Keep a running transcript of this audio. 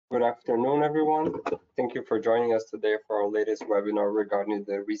Good afternoon, everyone. Thank you for joining us today for our latest webinar regarding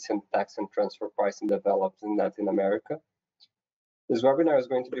the recent tax and transfer pricing developments in Latin America. This webinar is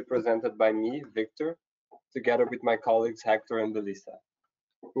going to be presented by me, Victor, together with my colleagues Hector and Belisa.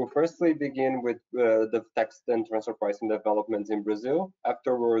 We'll firstly begin with the tax and transfer pricing developments in Brazil.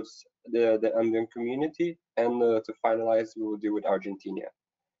 Afterwards, the Andean Community, and to finalize, we will deal with Argentina.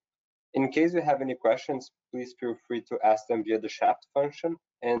 In case you have any questions, please feel free to ask them via the chat function.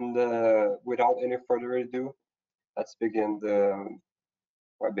 And without any further ado, let's begin the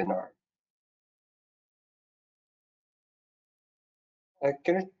webinar.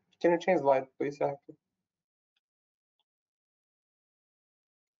 Can you change slide, please, Hector?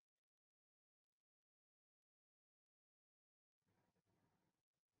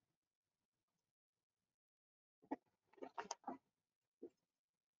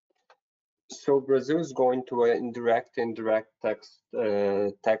 So Brazil is going to an indirect tax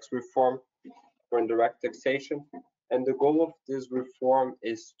reform for indirect taxation, and the goal of this reform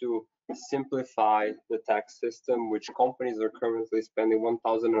is to simplify the tax system, which companies are currently spending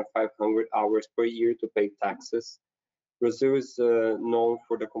 1,500 hours per year to pay taxes. Brazil is known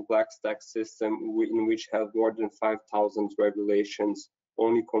for the complex tax system in which have more than 5,000 regulations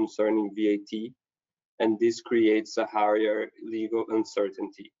only concerning VAT, and this creates a higher legal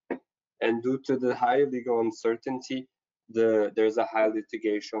uncertainty. And due to the high legal uncertainty, there's a high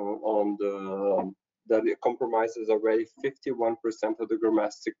litigation on that it compromises already 51% of the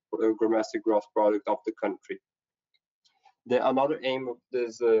domestic gross product of the country. Another aim of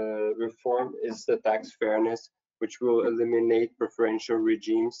this reform is the tax fairness, which will eliminate preferential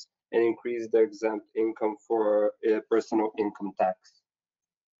regimes and increase the exempt income for personal income tax.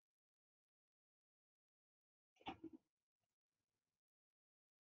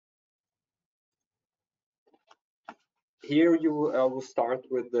 Here I will start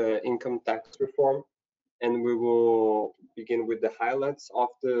with the income tax reform, and we will begin with the highlights of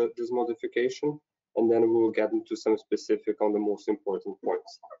this modification, and then we will get into some specific on the most important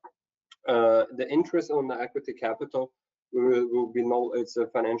points. The interest on the equity capital will be known. It's a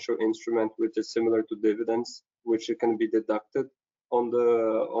financial instrument which is similar to dividends, which it can be deducted on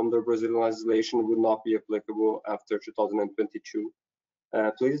the Brazilian legislation, would not be applicable after 2022.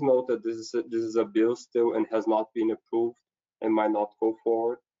 Please note that this is a bill still and has not been approved and might not go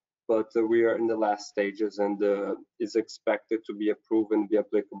forward, but we are in the last stages, and is expected to be approved and be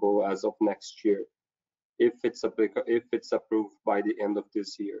applicable as of next year, if it's approved by the end of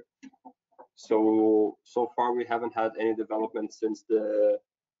this year. So far we haven't had any development since the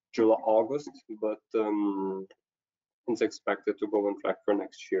August, but it's expected to go on track for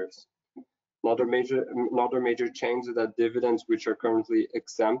next year's. Another major change is that dividends which are currently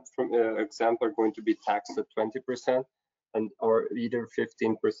exempt are going to be taxed at 20%, and or either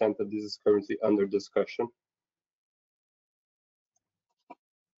 15%, that this is currently under discussion.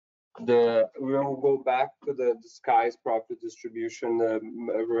 We will go back to the disguised profit distribution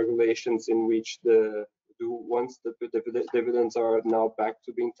regulations, in which once the dividends are now back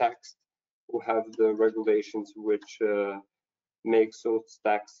to being taxed, we'll have the regulations which makes those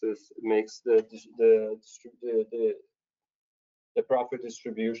taxes, makes the profit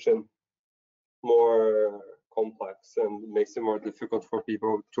distribution more complex and makes it more difficult for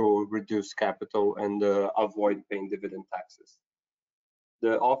people to reduce capital and avoid paying dividend taxes.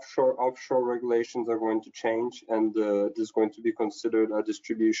 The offshore regulations are going to change, and this is going to be considered a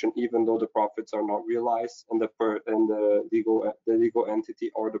distribution even though the profits are not realized, and the legal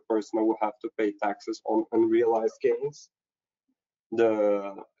entity or the person will have to pay taxes on unrealized gains.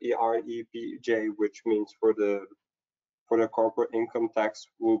 The EREPJ, which means for the corporate income tax,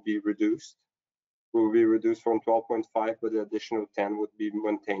 will be reduced. Will be reduced from 12.5, but the additional 10 would be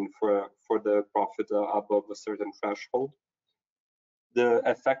maintained for the profit above a certain threshold. The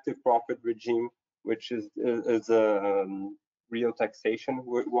effective profit regime, which is a real taxation,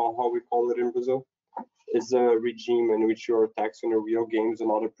 how we call it in Brazil, is a regime in which you are taxed on your real gains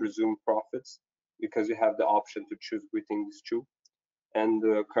and other presumed profits, because you have the option to choose between these two. And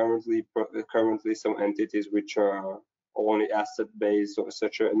currently some entities which are only asset-based, or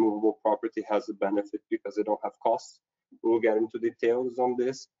such a immovable property, has a benefit because they don't have costs. We'll get into details on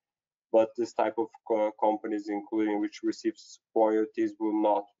this, but this type of companies, including which receives royalties, will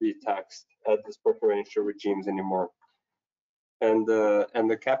not be taxed at these preferential regimes anymore. And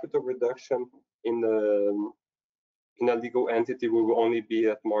the capital reduction in a legal entity will only be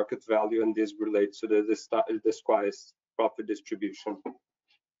at market value, and this relates to the disguised profit distribution.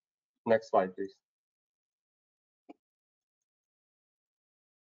 Next slide, please.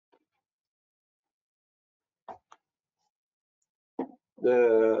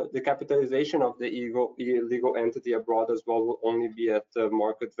 The capitalization of the illegal entity abroad as well will only be at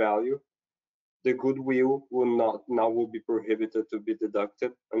market value. The goodwill will be prohibited to be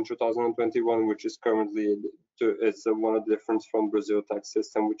deducted in 2021, which is currently it's one of the difference from Brazil tax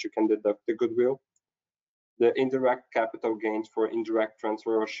system, which you can deduct the goodwill. The indirect capital gains for indirect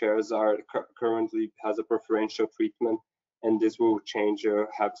transfer of shares are currently has a preferential treatment, and this will change,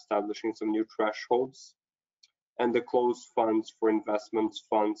 have establishing some new thresholds. And the closed funds for investment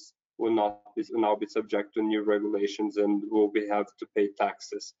funds will now be subject to new regulations and will have to pay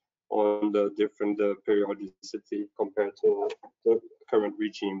taxes on the different periodicity compared to the current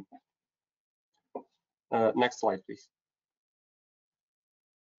regime. Next slide, please.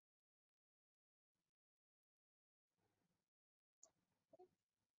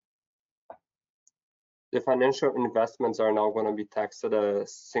 The financial investments are now going to be taxed at a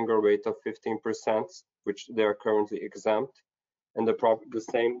single rate of 15%, which they are currently exempt, and the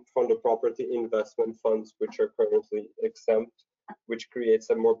same for the property investment funds, which are currently exempt, which creates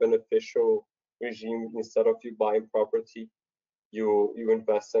a more beneficial regime. Instead of you buying property, you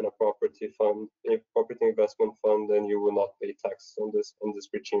invest in a property fund, a property investment fund, and you will not pay taxes on this. And this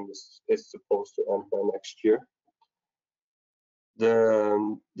regime is supposed to end by next year.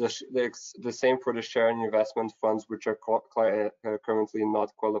 The same for the share and investment funds, which are currently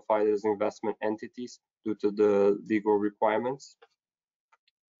not qualified as investment entities due to the legal requirements.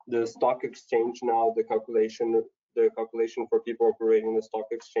 The stock exchange now, the calculation for people operating in the stock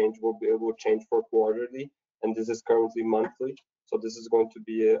exchange will change for quarterly, and this is currently monthly. So this is going to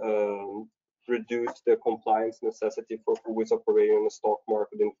be reduce the compliance necessity for who is operating in the stock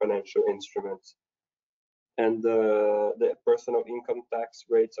market in financial instruments. And the personal income tax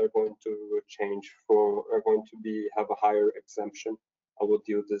rates are going to change have a higher exemption. I will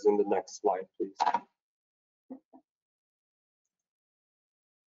deal with this in the next slide, please.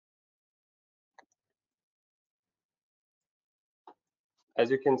 As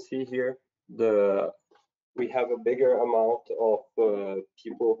you can see here, we have a bigger amount of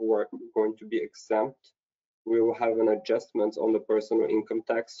people who are going to be exempt. We will have an adjustment on the personal income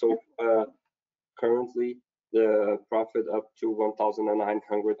tax. So currently, the profit up to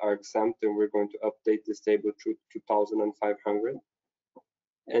 1,900 are exempt, and we're going to update this table to 2,500.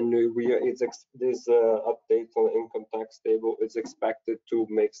 And this update on the income tax table is expected to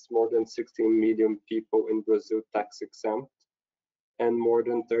make more than 16 million people in Brazil tax exempt, and more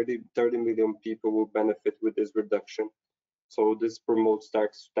than 30 million people will benefit with this reduction. So this promotes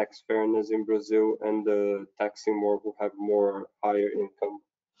tax fairness in Brazil, and the taxing more will have more higher income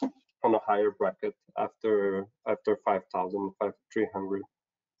on a higher bracket after 5,000, 300.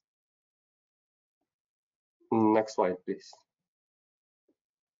 Next slide, please.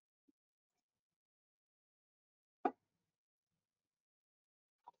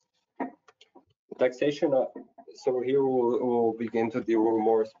 Taxation. So here we'll begin to deal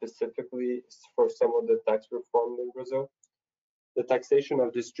more specifically for some of the tax reform in Brazil. The taxation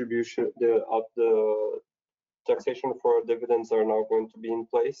of distribution, the taxation for dividends are now going to be in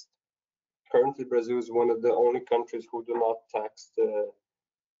place. Currently, Brazil is one of the only countries who do not tax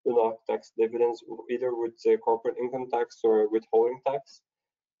dividends, either with corporate income tax or withholding tax.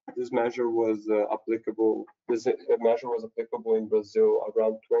 This measure was applicable. This measure was applicable in Brazil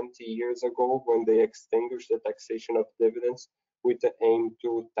around 20 years ago, when they extinguished the taxation of dividends with the aim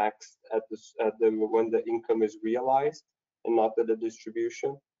to tax when the income is realized and not at the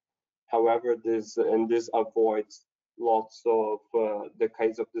distribution. However, this avoids lots of the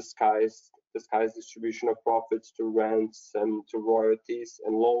kinds of disguised distribution of profits to rents and to royalties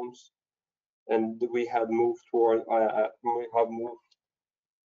and loans. And we have moved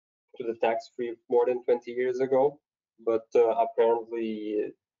to the tax-free more than 20 years ago, but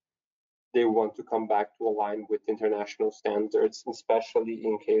apparently they want to come back to align with international standards, especially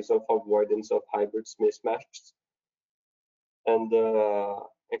in case of avoidance of hybrid mismatches. And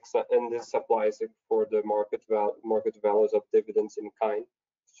this applies for the market values of dividends in kind.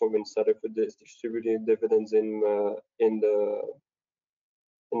 So instead of distributing dividends in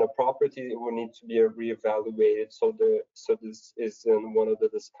a property, it will need to be reevaluated. So this is one of the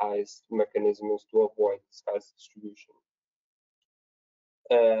disguised mechanisms to avoid disguised distribution.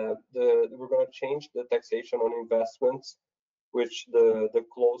 We're going to change the taxation on investments, which the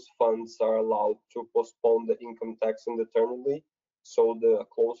closed funds are allowed to postpone the income tax indeterminately. So the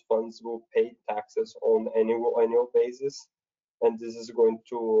closed funds will pay taxes on annual basis, and this is going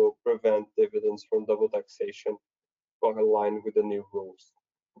to prevent dividends from double taxation, aligned with the new rules.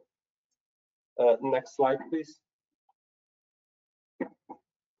 Next slide, please.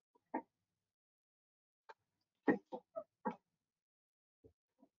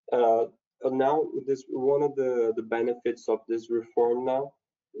 Now, one of the benefits of this reform now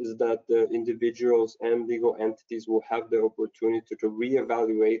is that the individuals and legal entities will have the opportunity to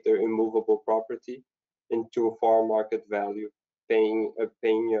reevaluate their immovable property into a fair market value, paying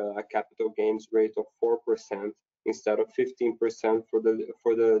a capital gains rate of 4% instead of 15% for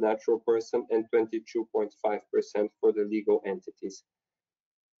the natural person and 22.5% for the legal entities.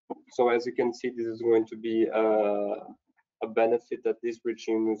 So as you can see, this is going to be a benefit that this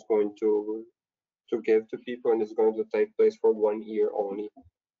regime is going to give to people, and it's going to take place for 1 year only.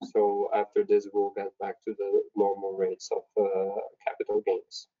 So after this, we'll get back to the normal rates of capital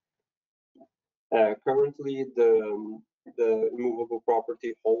gains. Currently, the immovable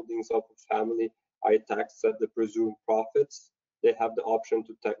property holdings of a family are taxed at the presumed profits. They have the option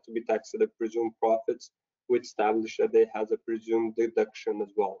to be taxed at the presumed profits, which establish that they have a presumed deduction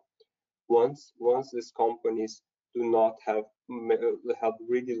as well. Once these companies do not have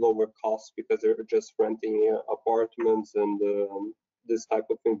really lower costs because they're just renting apartments and this type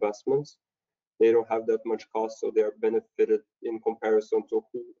of investments, they don't have that much cost, so they are benefited in comparison to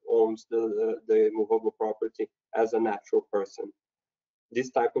who owns the immovable property as a natural person. This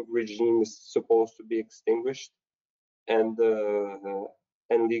type of regime is supposed to be extinguished, and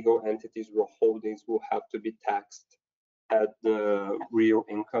legal entities or holdings will have to be taxed at the real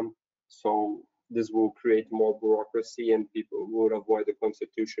income. So this will create more bureaucracy, and people would avoid the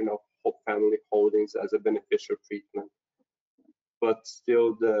constitution of family holdings as a beneficial treatment. But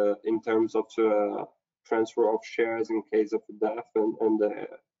still, in terms of transfer of shares in case of death and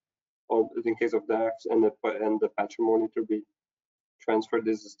in case of death and the patrimony to be transferred,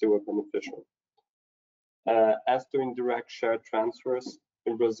 this is still beneficial. As to indirect share transfers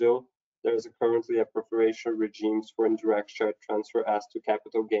in Brazil, there is currently a preparation regimes for indirect share transfer as to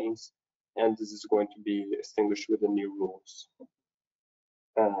capital gains, and this is going to be extinguished with the new rules.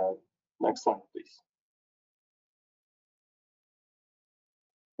 Next slide, please.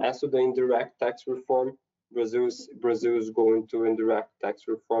 As to the indirect tax reform, Brazil is going to indirect tax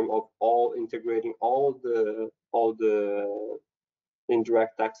reform of integrating all the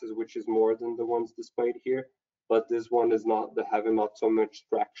indirect taxes, which is more than the ones displayed here. But this one is having not so much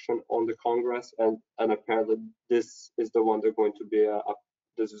traction on the Congress, and apparently this is the one they're going to be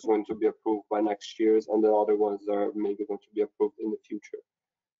this is going to be approved by next year, and the other ones are maybe going to be approved in the future.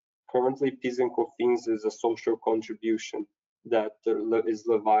 Currently, PIS and COFINS is a social contribution that is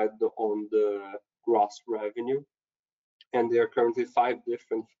levied on the gross revenue, and there are currently 5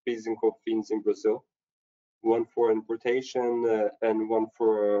 different PIS and COFINS in Brazil. One for importation and one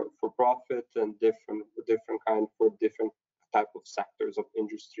for profit, and different kind for different type of sectors of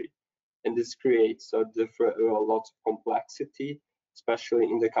industry. And this creates a lot of complexity, especially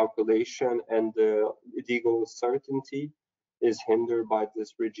in the calculation, and the legal certainty is hindered by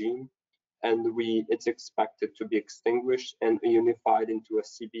this regime. And it's expected to be extinguished and unified into a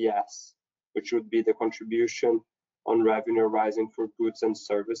CBS, which would be the contribution on revenue arising for goods and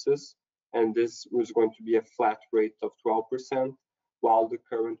services. And this was going to be a flat rate of 12%, while the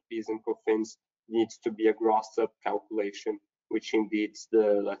current PIS and COFINS needs to be a gross up calculation, which indeed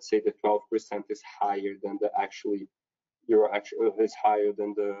let's say the 12% is higher than the is higher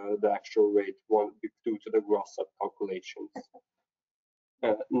than the actual rate due to the gross up calculations.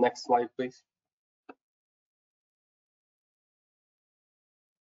 Next slide, please.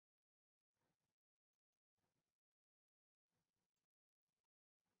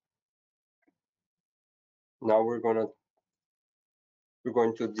 Now we're going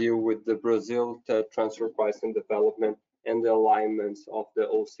to deal with the Brazil transfer pricing development and the alignments of the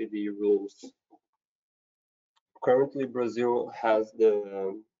OECD rules. Currently, Brazil has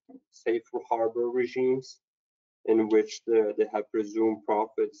the safe harbor regimes in which they have presumed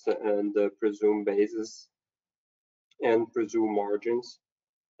profits and presumed basis and presumed margins.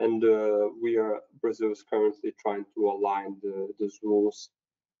 And Brazil is currently trying to align those rules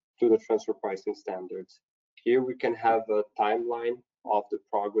to the transfer pricing standards. Here we can have a timeline of the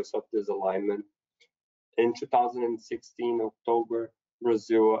progress of this alignment. In 2016, October,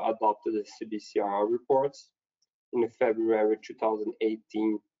 Brazil adopted the CBCR reports. In February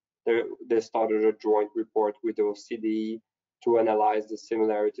 2018, they started a joint report with the OECD to analyze the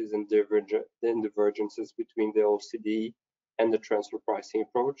similarities and divergences between the OECD and the transfer pricing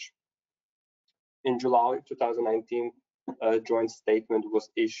approach. In July 2019, a joint statement was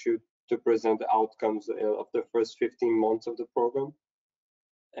issued to present the outcomes of the first 15 months of the program.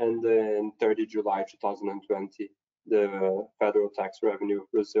 And then 30 July 2020, the Federal Tax Revenue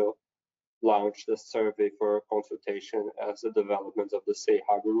of Brazil launched a survey for consultation as the development of the safe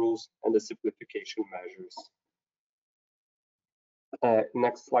harbor rules and the simplification measures.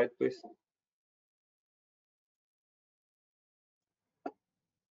 Next slide, please.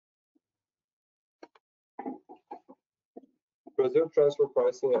 Brazil transfer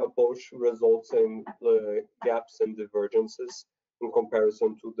pricing approach results in gaps and divergences in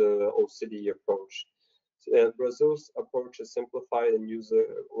comparison to the OECD approach. Brazil's approach is simplified and uses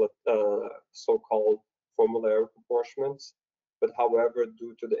so-called formulary apportionments, but however,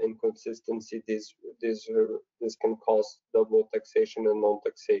 due to the inconsistency, this can cause double taxation and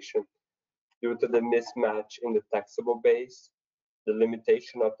non-taxation due to the mismatch in the taxable base, the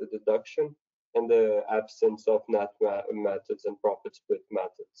limitation of the deduction, and the absence of net methods and profit split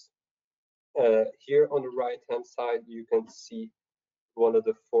methods. Here on the right-hand side, you can see one of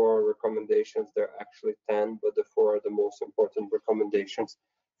the 4 recommendations. There are actually 10, but the 4 are the most important recommendations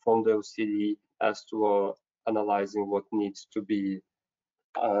from the OECD as to analyzing what needs to be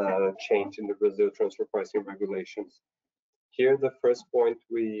changed in the Brazil transfer pricing regulations. Here, the first point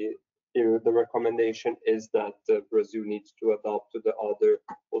the recommendation is that Brazil needs to adopt to the other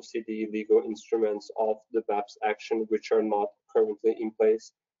OECD legal instruments of the BEPS Action, which are not currently in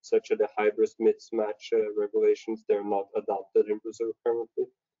place, such as the hybrid mismatch regulations. They're not adopted in Brazil currently,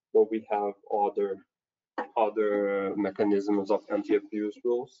 but we have other mechanisms of anti-abuse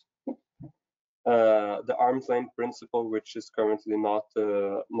rules. The arm's length principle, which is currently not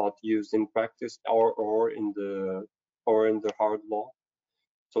used in practice or in the hard law.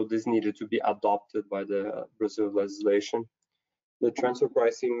 So this needed to be adopted by the Brazil legislation. The transfer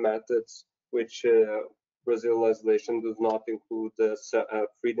pricing methods, which Brazil legislation does not include the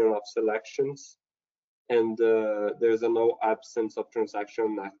freedom of selections, and there's no absence of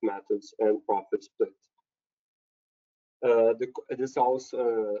transaction methods and profit split. This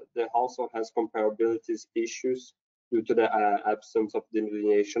also has comparability issues due to the absence of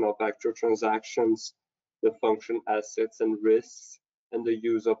delineation of actual transactions, the function assets and risks, and the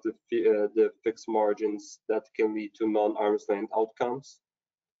use of the fixed margins that can lead to non-arm's length outcomes.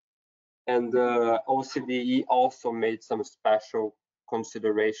 And OECD also made some special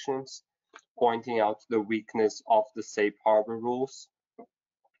considerations, pointing out the weakness of the safe harbor rules,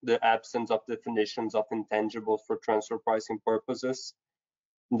 the absence of definitions of intangibles for transfer pricing purposes,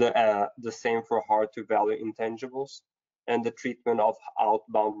 the same for hard to value intangibles, and the treatment of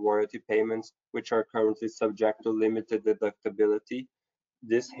outbound royalty payments, which are currently subject to limited deductibility.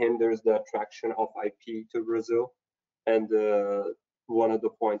 This hinders the attraction of IP to Brazil, and one of the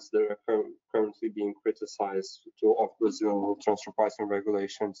points that are currently being criticized of Brazil transfer pricing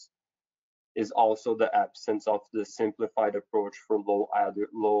regulations is also the absence of the simplified approach for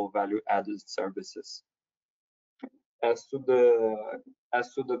low value added services. As to the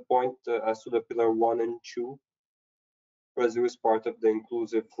pillar 1 and 2, Brazil is part of the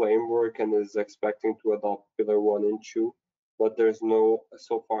inclusive framework and is expecting to adopt pillar 1 and 2, but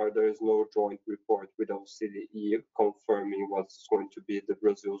so far there is no joint report with OECD confirming what's going to be the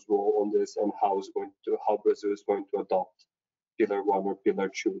Brazil's role on this and how Brazil is going to adopt pillar 1 or pillar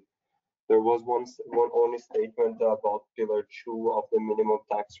 2. There was one only statement about pillar 2 of the minimum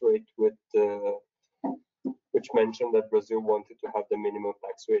tax rate which mentioned that Brazil wanted to have the minimum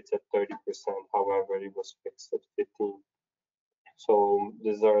tax rates at 30%. However, it was fixed at 15%. So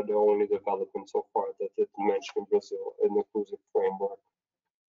these are the only developments so far that it mentioned in Brazil in the inclusive framework.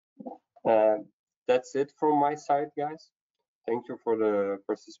 That's it from my side, guys. Thank you for the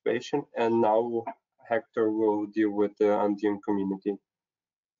participation. And now Hector will deal with the Andean community.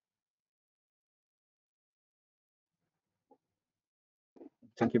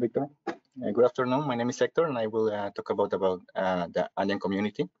 Thank you, Victor. Good afternoon. My name is Hector, and I will talk about the Andean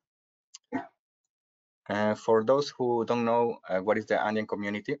community. For those who don't know what is the Andean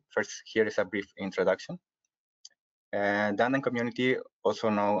community, first here is a brief introduction. The Andean community, also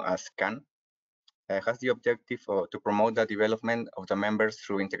known as CAN, has the objective to promote the development of the members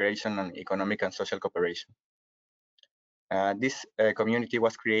through integration and economic and social cooperation. This community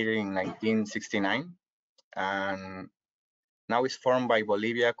was created in 1969 and now is formed by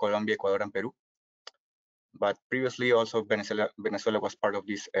Bolivia, Colombia, Ecuador, and Peru. But previously also Venezuela was part of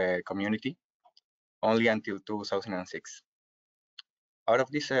this community only until 2006. Out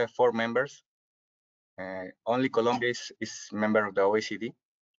of these 4 members, only Colombia is member of the OECD.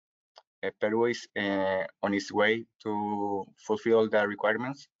 Peru is on its way to fulfill the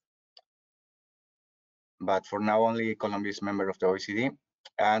requirements, but for now only Colombia is member of the OECD.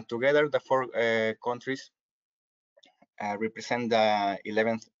 And together the 4 countries represent the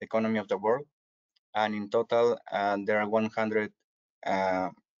 11th economy of the world, and in total there are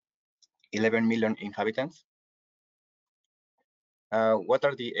 111 million inhabitants. What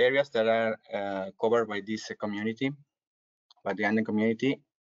are the areas that are covered by this community? by the Andean Community.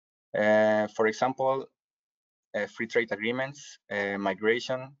 For example, free trade agreements,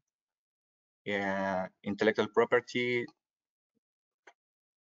 migration, intellectual property,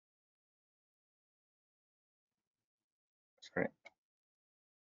 sorry.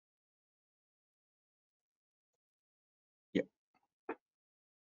 Yeah.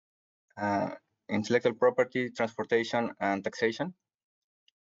 Intellectual property, transportation, and taxation.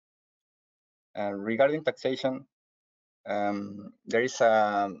 Regarding taxation, there is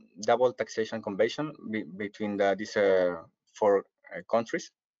a double taxation convention between these four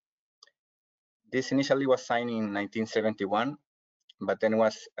countries. This initially was signed in 1971, but then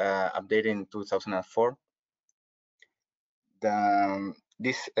was updated in 2004.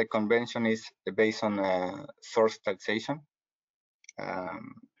 This convention is based on source taxation.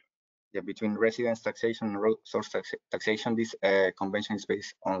 Between residence taxation and source taxation, this convention is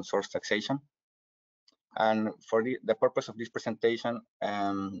based on source taxation. And for the purpose of this presentation,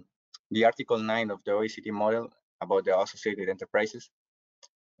 the Article 9 of the OECD model about the associated enterprises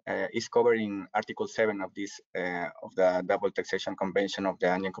is covered in Article 7 of this of the Double Taxation Convention of the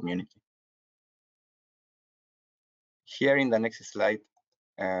Andean Community. Here in the next slide,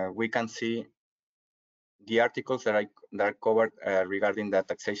 we can see the articles that are covered regarding the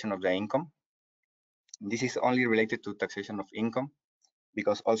taxation of the income. This is only related to taxation of income,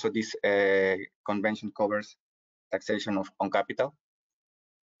 because also this convention covers taxation on capital.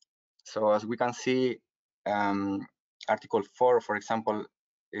 So as we can see, Article 4, for example,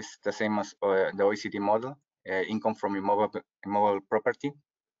 is the same as the OECD model, income from immobile property.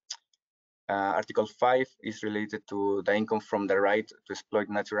 Article 5 is related to the income from the right to exploit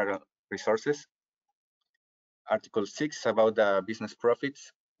natural resources. Article 6 about the business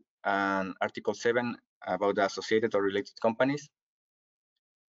profits, and Article 7 about the associated or related companies.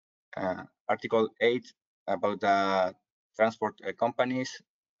 Article 8 about the transport companies,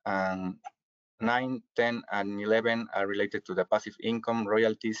 and 9, 10, and 11 are related to the passive income,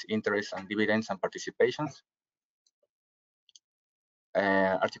 royalties, interests, and dividends and participations.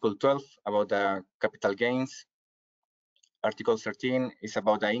 Article 12 about the capital gains. Article 13 is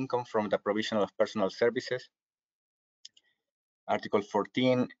about the income from the provision of personal services. Article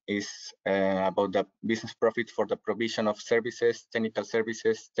 14 is about the business profit for the provision of services,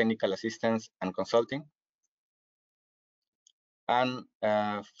 technical assistance, and consulting. And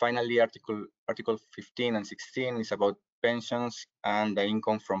finally, Article 15 and 16 is about pensions and the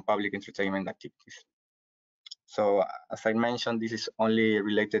income from public entertainment activities. So as I mentioned, this is only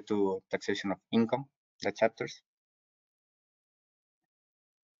related to taxation of income, the chapters.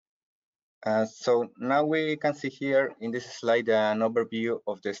 So now we can see here in this slide an overview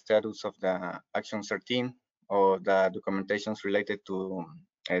of the status of the Action 13 or the documentations related to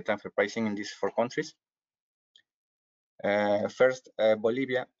transfer pricing in these four countries. First,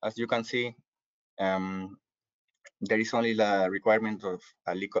 Bolivia, as you can see, there is only the requirement of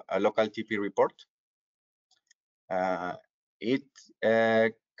a local TP report. It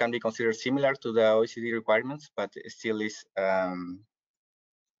can be considered similar to the OECD requirements, but it still is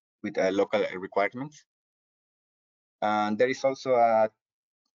with local requirements. And there is also a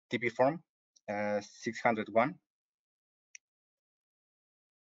TP form 601,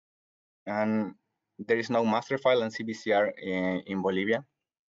 and there is no master file and CBCR in Bolivia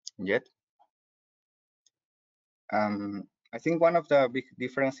yet. I think one of the big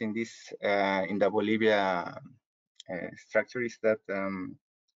difference in this in the Bolivia structure is that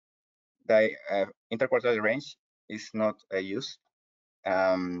the interquartile range is not used.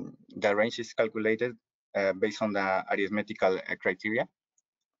 The range is calculated based on the arithmetical criteria.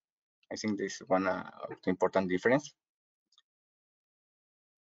 I think this is one of the important difference.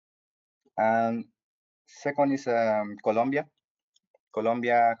 Second is Colombia.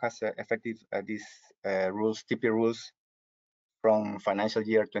 Colombia has effective these rules, TP rules, from financial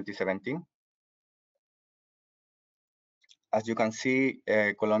year 2017. As you can see,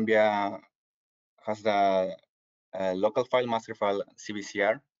 Colombia has the local file, master file,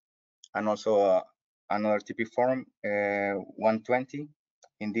 CBCR, and also another TP form 120.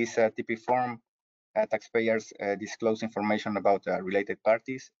 In this TP form, taxpayers disclose information about related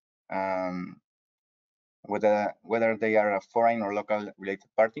parties, whether they are a foreign or local related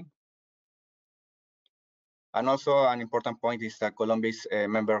party. And also an important point is that Colombia is a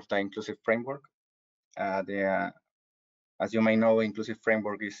member of the Inclusive Framework. As you may know, Inclusive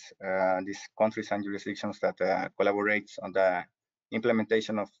Framework is these countries and jurisdictions that collaborates on the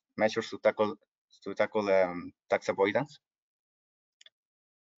implementation of measures to tackle tax avoidance.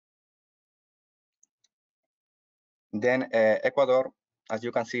 Then Ecuador, as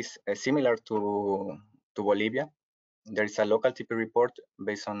you can see, is similar to Bolivia. there is a local TP report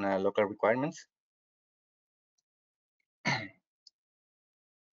based on local requirements.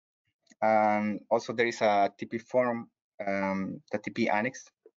 Also, there is a TP form, the TP annex,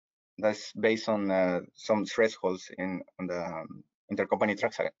 that's based on some thresholds on the intercompany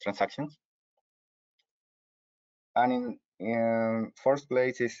transactions. And in fourth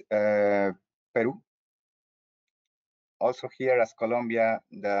place is Peru. Also here, as Colombia,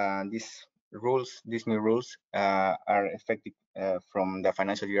 these new rules are effective from the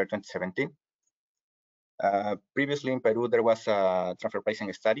financial year 2017. Previously in Peru, there was a transfer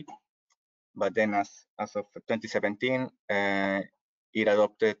pricing study, but then as of 2017, it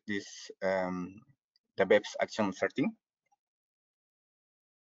adopted this the BEPS Action 13.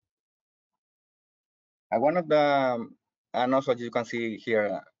 One of the, and also as you can see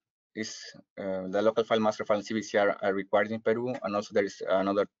here, is the local file, master file, and CBCR are required in Peru, and also there is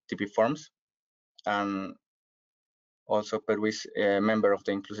another TP forms. And also Peru is a member of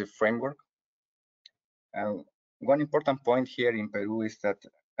the inclusive framework. One important point here in Peru is that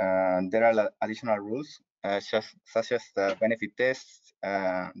there are additional rules such as the benefit tests,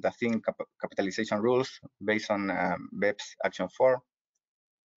 the thin capitalization rules based on BEPS Action 4.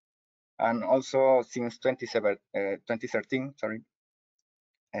 And also since 2013,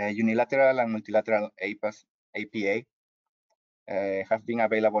 unilateral and multilateral APA have been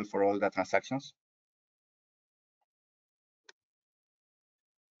available for all the transactions.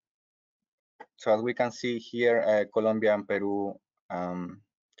 So as we can see here, Colombia and Peru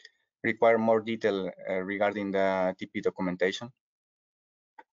require more detail regarding the TP documentation.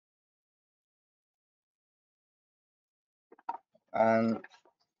 And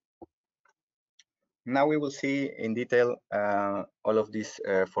now we will see in detail all of these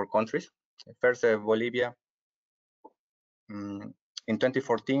 4 countries. First, Bolivia. In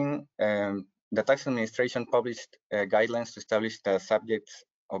 2014, the Tax Administration published guidelines to establish the subjects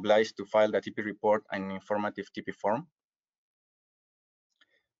obliged to file the TP report and informative TP form.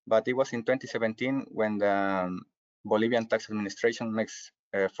 But it was in 2017 when the Bolivian Tax Administration makes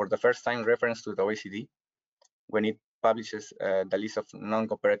for the first time reference to the OECD when it publishes the list of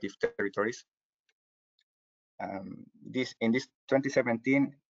non-cooperative territories. In this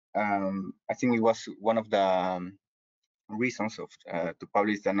 2017, I think it was one of the reasons to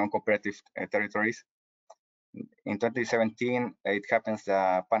publish the non-cooperative territories. In 2017, it happens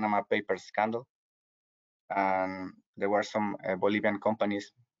the Panama Papers scandal, and there were some Bolivian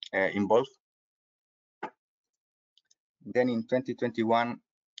companies involved. Then in 2021,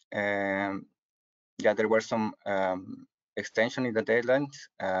 yeah, there were some extension in the deadlines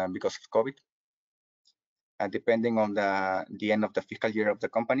because of COVID, depending on the end of the fiscal year of the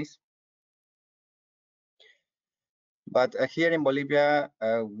companies. But here in Bolivia,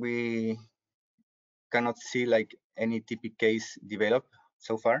 we cannot see like any TP case developed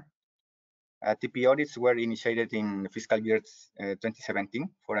so far. TP audits were initiated in fiscal year 2017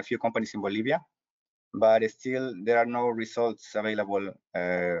 for a few companies in Bolivia, but still there are no results available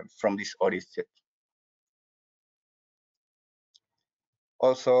from these audits yet.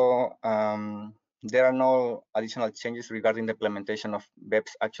 Also, there are no additional changes regarding the implementation of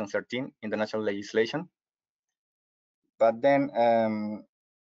BEPS Action 13 in the national legislation. But then,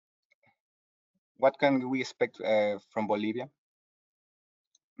 what can we expect from Bolivia?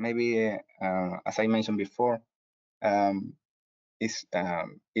 Maybe, as I mentioned before, in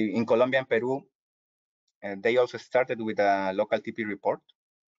Colombia and Peru, they also started with a local TP report,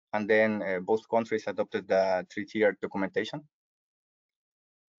 and then both countries adopted the 3-tier documentation.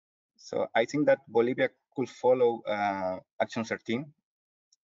 So I think that Bolivia could follow Action 13,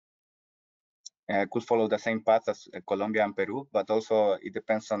 could follow the same path as Colombia and Peru, but also it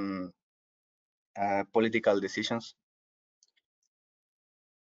depends on political decisions.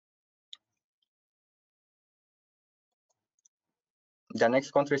 The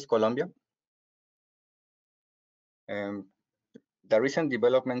next country is Colombia. The recent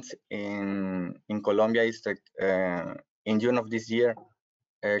developments in Colombia is that in June of this year,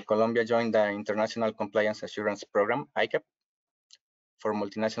 Colombia joined the International Compliance Assurance Program, ICAP, for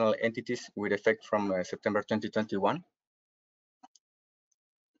multinational entities with effect from September 2021.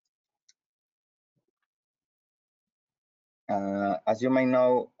 As you may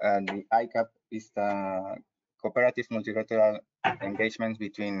know, the ICAP is the cooperative multilateral engagement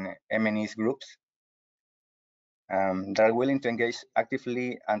between MNEs groups that are willing to engage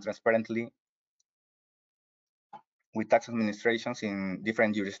actively and transparently with tax administrations in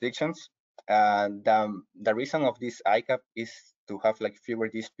different jurisdictions. The reason of this ICAP is to have like fewer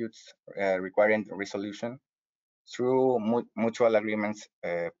disputes requiring resolution through mutual agreements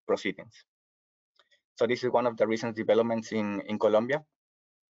proceedings. So this is one of the recent developments in Colombia.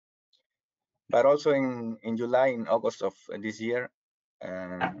 But also in July, in August of this year,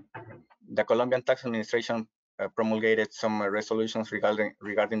 the Colombian Tax Administration promulgated some resolutions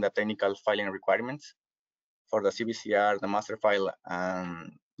regarding the technical filing requirements for the CBCR, the master file,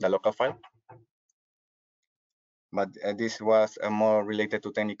 and the local file. But this was more related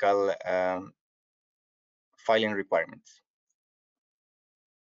to technical filing requirements.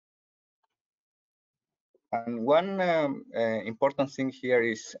 And one important thing here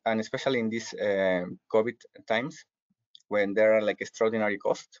is, and especially in these COVID times, when there are like extraordinary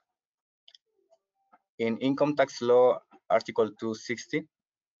costs, in income tax law, Article 260,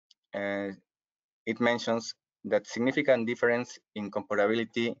 it mentions that significant difference in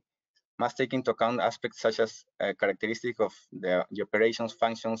comparability must take into account aspects such as characteristics of the operations,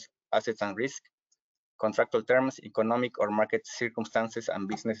 functions, assets, and risk, contractual terms, economic or market circumstances, and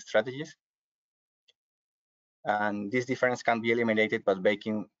business strategies. And this difference can be eliminated by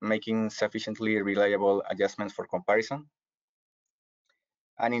making sufficiently reliable adjustments for comparison.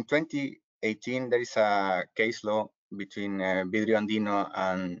 And in 2018, there is a case law between Vidrio Andino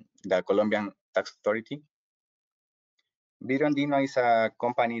and the Colombian Tax Authority. Vidrio Andino is a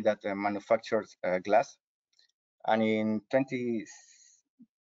company that manufactures glass, and in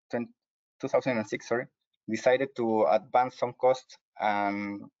 2006, decided to advance some costs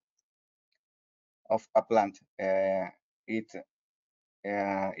of a plant. It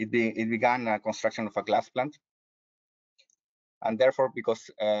began a construction of a glass plant, and therefore, because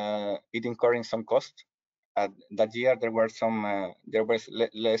it incurring some cost, that year there was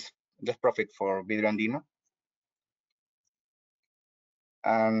less profit for Vidrio Andino.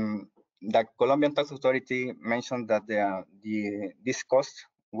 And the Colombian Tax Authority mentioned that these costs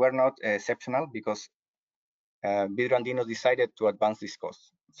were not exceptional because Vidrio Andino decided to advance these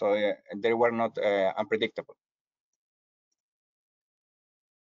costs, so they were not unpredictable.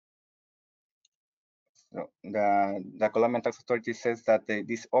 So the Colombian Tax Authority says that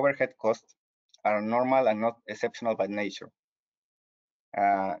these overhead costs are normal and not exceptional by nature.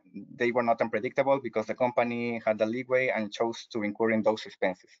 They were not unpredictable because the company had the leeway and chose to incur in those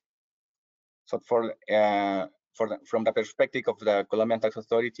expenses. So from the perspective of the Colombian Tax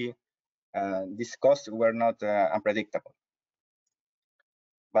Authority, these costs were not unpredictable.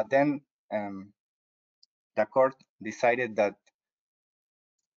 But then the court decided that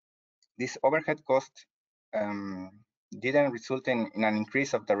this overhead cost didn't result in an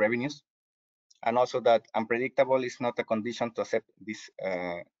increase of the revenues, and also that unpredictable is not a condition to accept this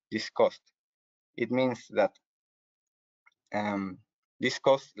cost. It means that this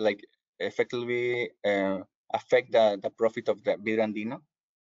cost like effectively affect the profit of the Vidrio Andino,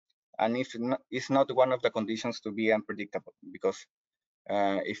 and it's not one of the conditions to be unpredictable, because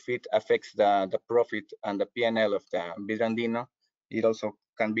if it affects the profit and the P&L of the Vidrio Andino, it also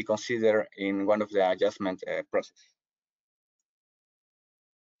can be considered in one of the adjustment process.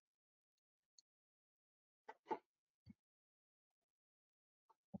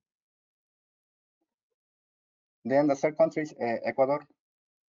 Then the third country is Ecuador.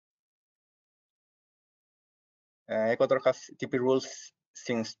 Ecuador has TP rules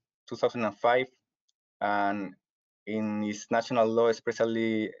since 2005, and in its national law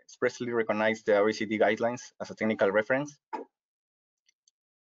expressly recognized the OECD guidelines as a technical reference.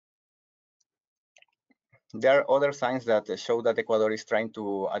 There are other signs that show that Ecuador is trying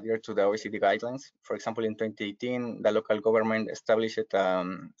to adhere to the OECD guidelines. For example, in 2018, the local government established a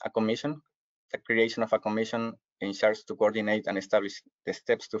commission, the creation of a commission in charge to coordinate and establish the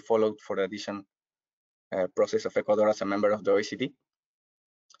steps to follow for the adhesion process of Ecuador as a member of the OECD.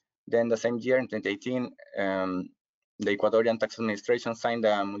 Then the same year, in 2018, the Ecuadorian Tax Administration signed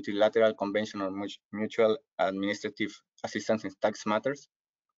a multilateral convention on mutual administrative assistance in tax matters.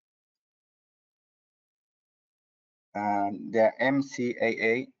 The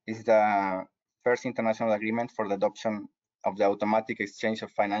MCAA is the first international agreement for the adoption of the automatic exchange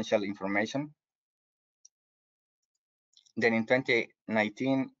of financial information. Then in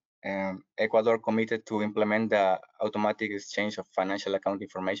 2019, Ecuador committed to implement the automatic exchange of financial account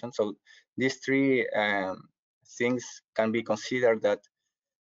information. So these three things can be considered that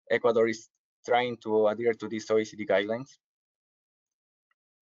Ecuador is trying to adhere to these OECD guidelines.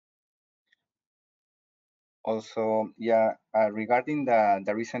 Also, yeah, regarding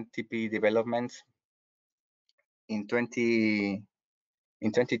the recent TP developments in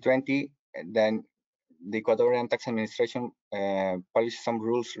 2020, then the Ecuadorian Tax Administration published some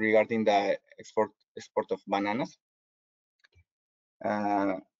rules regarding the export of bananas.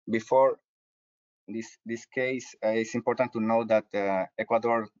 Before, this case, it's important to know that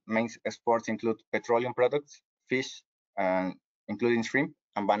Ecuador main exports include petroleum products, fish, including shrimp,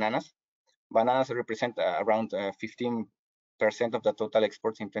 and bananas. Bananas represent around 15% of the total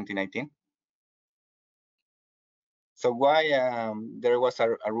exports in 2019. So why there was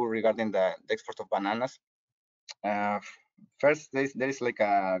a rule regarding the export of bananas? First, there is like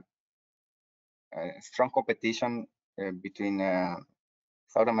a strong competition between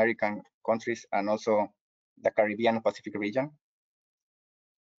South American countries and also the Caribbean and Pacific region.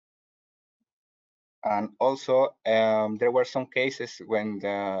 And also, there were some cases when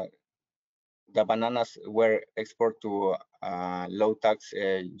the bananas were exported to low tax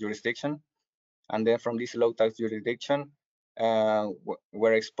jurisdiction, and then from this low tax jurisdiction, the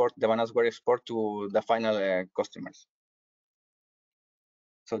bananas were exported to the final customers.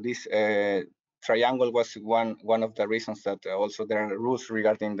 So this triangle was one of the reasons that also there are rules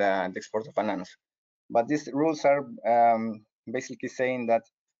regarding the export of bananas. But these rules are basically saying that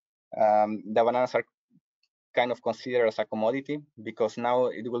the bananas are kind of considered as a commodity, because now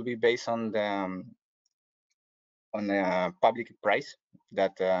it will be based on the public price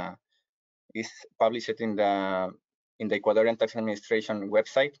that is published in the Ecuadorian Tax Administration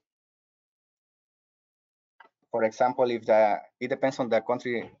website. For example, if it depends on the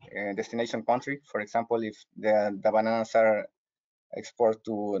country, destination country. For example, if the bananas are exported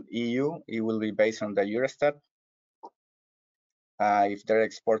to EU, it will be based on the Eurostat. If they're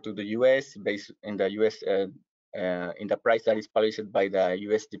exported to the US, based in the US, in the price that is published by the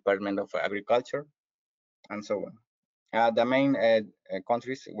US Department of Agriculture, and so on. The main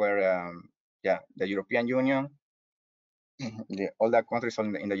countries were, the European Union, all the countries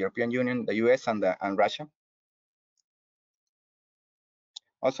in the European Union, the US, and Russia.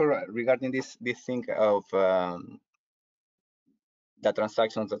 Also, regarding this thing of the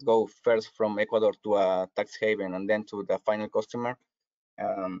transactions that go first from Ecuador to a tax haven and then to the final customer,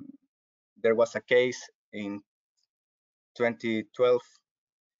 there was a case in 2012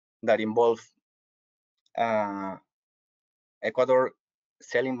 that involved Ecuador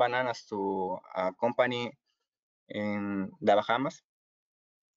selling bananas to a company in the Bahamas,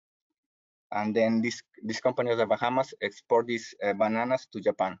 and then this company of the Bahamas export these bananas to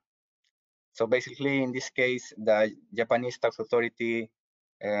Japan. So basically, in this case, the Japanese tax authority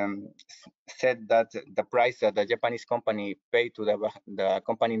said that the price that the Japanese company paid to the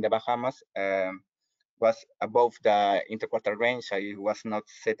company in the Bahamas was above the interquartile range. It was not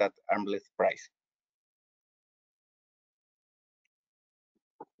set at arm's length price.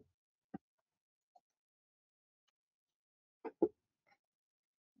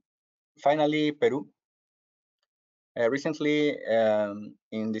 Finally, Peru. Recently,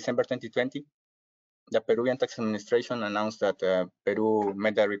 in December 2020, the Peruvian Tax Administration announced that Peru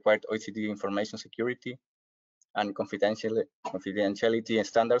met the required OECD information security and confidentiality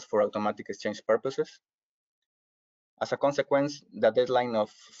standards for automatic exchange purposes. As a consequence, the deadline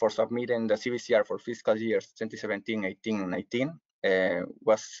for submitting the CBCR for fiscal years 2017, 18, and 19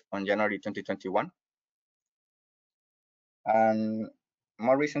 was on January 2021. And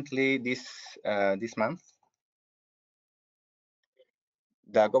more recently, this month,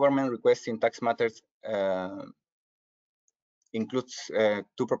 the government request in tax matters includes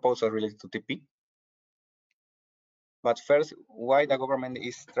two proposals related to TP. But first, why the government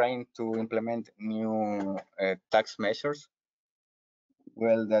is trying to implement new tax measures?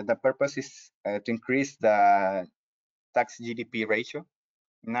 Well, the purpose is to increase the tax GDP ratio.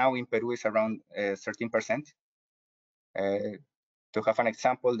 Now in Peru is around 13%. To have an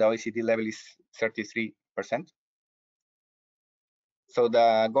example, the OECD level is 33%. So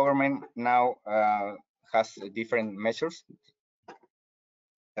the government now has different measures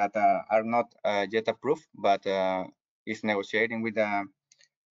that are not yet approved, but is negotiating with the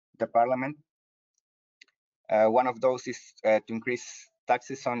parliament. One of those is to increase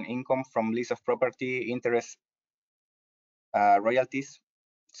taxes on income from lease of property, interest, royalties.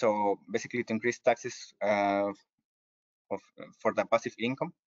 So basically to increase taxes for the passive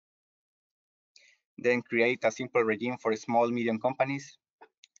income. Then create a simple regime for small, medium companies.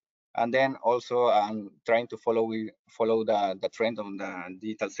 And then also trying to follow the trend on the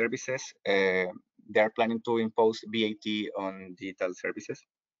digital services. They are planning to impose VAT on digital services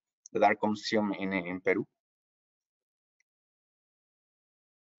that are consumed in Peru.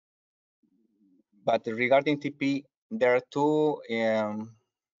 But regarding TP, there are two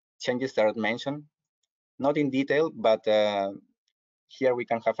changes that are mentioned, not in detail, but here we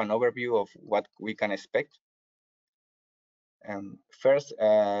can have an overview of what we can expect. First,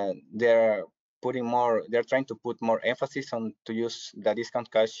 there they're trying to put more emphasis on to use the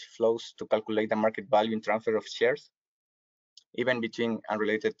discount cash flows to calculate the market value in transfer of shares, even between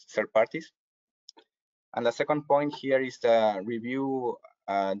unrelated third parties. And the second point here is the review.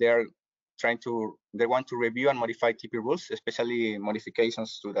 They want to review and modify TP rules, especially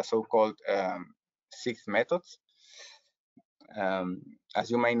modifications to the so-called sixth methods. As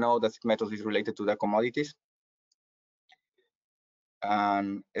you may know, the sixth method is related to the commodities,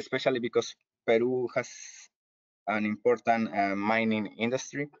 and especially because Peru has an important mining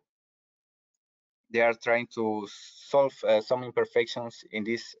industry. They are trying to solve some imperfections in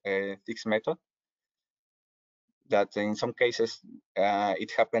this sixth method. That in some cases,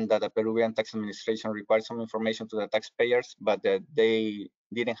 it happened that the Peruvian Tax Administration required some information to the taxpayers, but they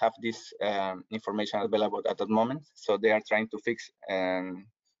didn't have this information available at that moment. So they are trying to fix and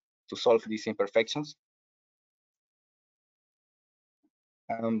to solve these imperfections.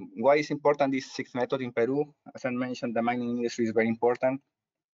 Why is important this sixth method in Peru? As I mentioned, the mining industry is very important.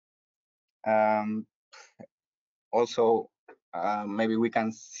 Also, maybe we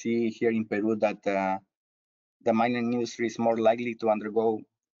can see here in Peru that the mining industry is more likely to undergo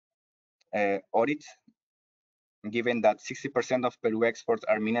audits, given that 60% of Peru exports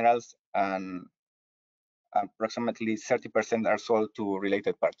are minerals and approximately 30% are sold to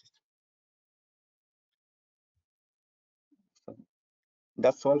related parties. So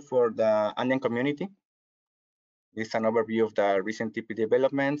that's all for the Andean community. This is an overview of the recent TP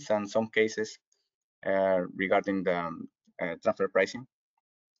developments and some cases regarding the transfer pricing.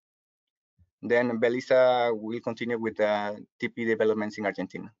 Then Belisa will continue with the TP developments in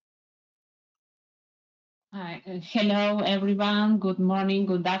Argentina. Hi, hello everyone. Good morning,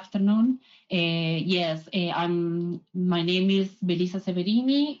 good afternoon. Yes, my name is Belisa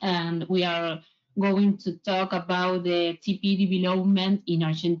Severini, and we are going to talk about the TP development in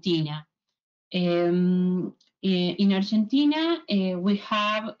Argentina. In Argentina, we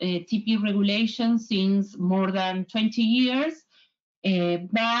have TP regulation since more than 20 years.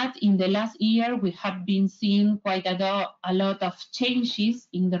 But in the last year, we have been seeing quite a lot of changes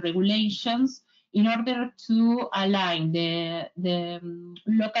in the regulations in order to align the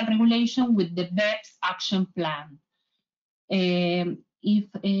local regulation with the BEPS Action Plan. Can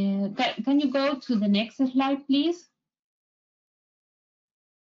you go to the next slide, please?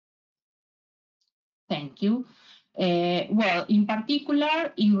 Thank you. Well, in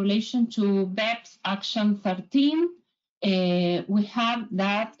particular, in relation to BEPS Action 13, we have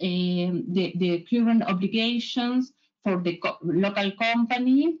that the current obligations for the local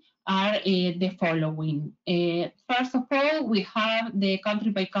company are the following. First of all, we have the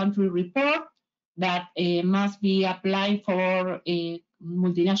country-by-country report that must be applied for a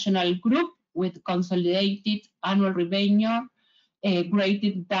multinational group with consolidated annual revenue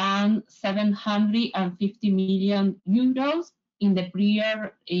greater than 750 million euros in the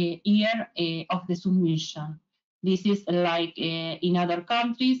prior year of the submission. This is like in other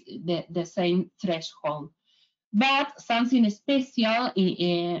countries, the same threshold. But something special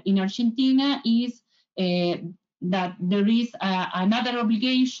in Argentina is that there is another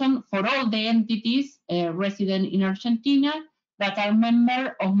obligation for all the entities resident in Argentina that are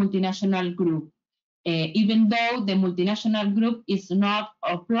members of multinational group. Even though the multinational group is not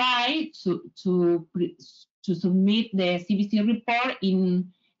obliged to submit the CBC report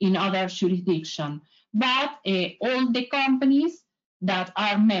in other jurisdictions. But all the companies that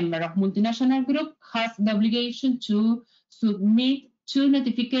are members of multinational group has the obligation to submit 2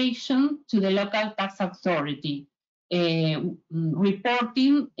 notifications to the local tax authority,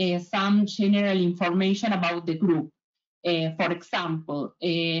 reporting some general information about the group. For example,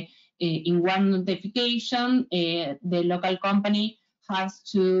 in one notification, the local company has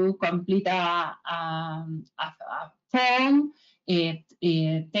to complete a form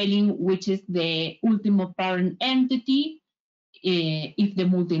telling which is the ultimate parent entity, if the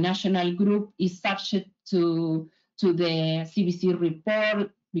multinational group is subject to the CBC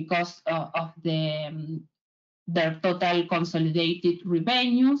report because of their total consolidated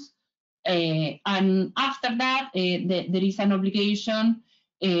revenues. And after that, there is an obligation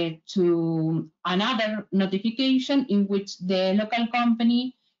to another notification in which the local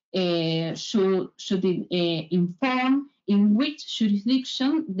company should inform in which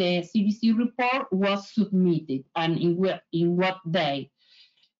jurisdiction the CBC report was submitted and in what day.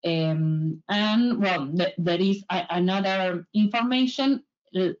 And well, there is another information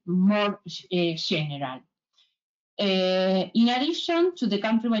more general. In addition to the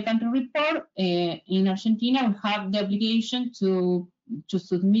country-by-country report, in Argentina, we have the obligation to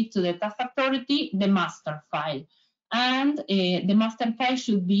submit to the tax authority the master file. and the master file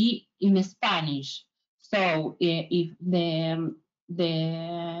should be in Spanish. So if the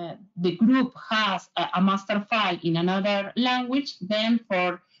group has a master file in another language, then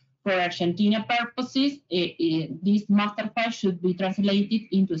for Argentina purposes, this master file should be translated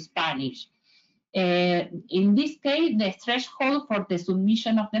into Spanish. In this case, the threshold for the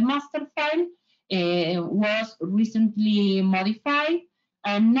submission of the master file was recently modified,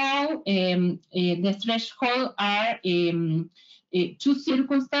 and now the threshold are two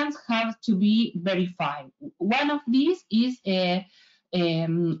circumstances have to be verified. One of these is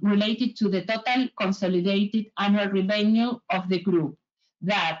related to the total consolidated annual revenue of the group,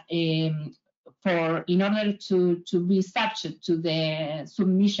 that in order to be subject to the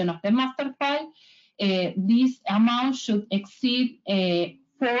submission of the master file, this amount should exceed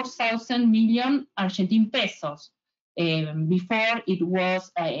 4,000 million Argentine pesos. Before it was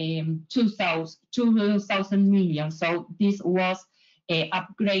 2,000 million, so this was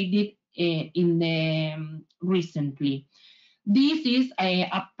upgraded recently. This is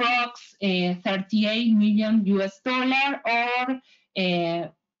approx 38 million US dollar or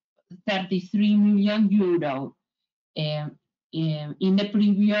 33 million euro in the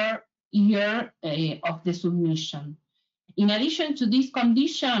previous year of the submission. In addition to this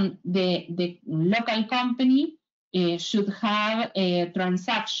condition, the local company should have a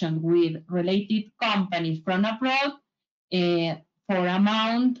transaction with related companies from abroad for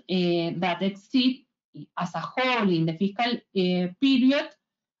amount that exceed as a whole in the fiscal period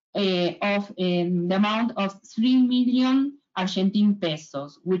of the amount of 3 million Argentine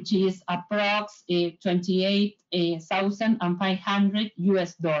pesos, which is approx 28,500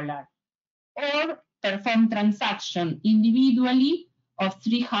 US dollar, or perform transaction individually of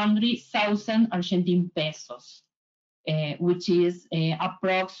 300,000 Argentine pesos, which is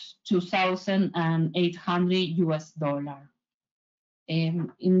approx 2,800 US dollar.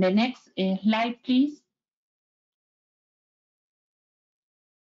 In the next slide, please.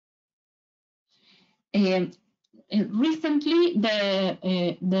 Recently, there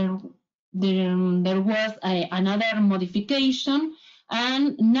was another modification,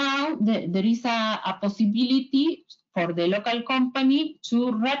 and now there is a possibility for the local company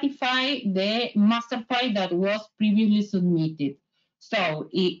to ratify the master file that was previously submitted. So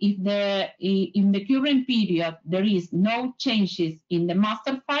if in the current period there is no changes in the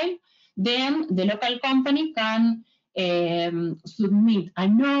master file, then the local company can submit a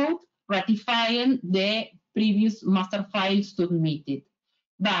note ratifying the previous master file submitted.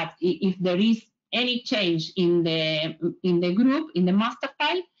 But if there is any change in the group, in the master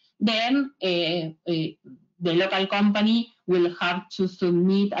file, then the local company will have to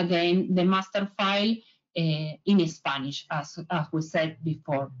submit again the master file in Spanish, as we said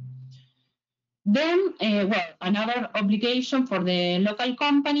before. Then, well, another obligation for the local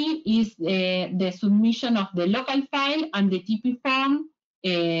company is the submission of the local file and the TP form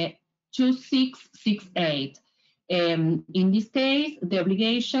 2668. In this case, the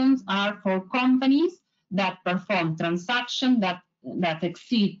obligations are for companies that perform transactions that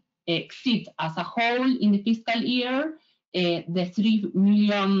exceed as a whole in the fiscal year the 3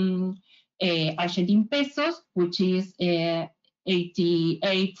 million Argentine pesos, which is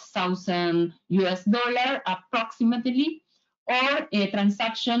 88,000 US dollar approximately, or a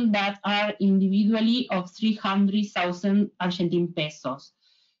transaction that are individually of 300,000 Argentine pesos.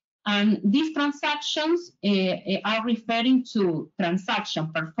 And these transactions are referring to transactions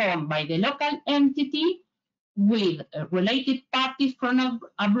performed by the local entity with related parties from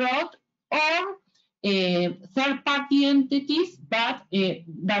abroad, or third-party entities that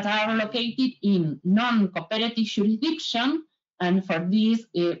are located in non-cooperative jurisdiction. And for this,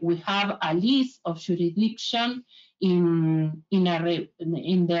 we have a list of jurisdiction in the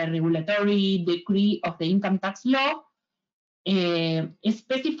regulatory decree of the income tax law,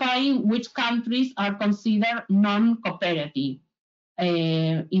 specifying which countries are considered non-cooperative.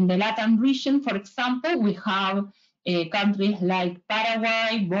 In the LATAM region, for example, we have countries like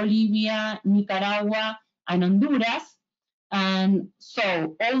Paraguay, Bolivia, Nicaragua, and Honduras. And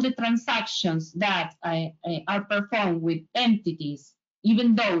so all the transactions that are performed with entities,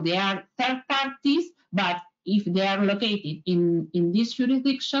 even though they are third parties, but if they are located in this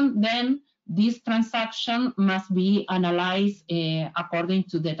jurisdiction, then this transaction must be analyzed according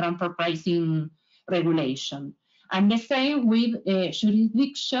to the transfer pricing regulation. And the same with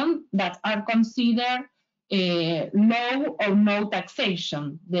jurisdictions that are considered low or no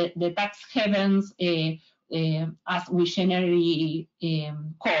taxation, the tax havens, as we generally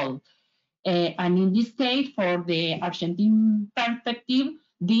call. And in this case, for the Argentine perspective,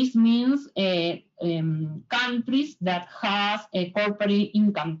 This means countries that have a corporate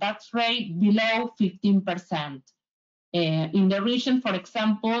income tax rate below 15%. In the region, for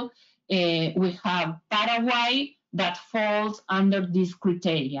example, we have Paraguay that falls under this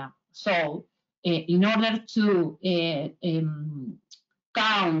criteria. So in order to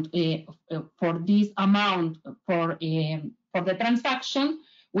count for this amount for the transaction,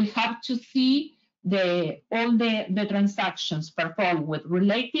 we have to see all the transactions performed with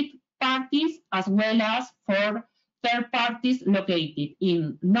related parties as well as for third parties located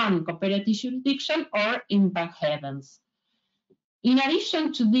in non-cooperative jurisdiction or in tax havens. In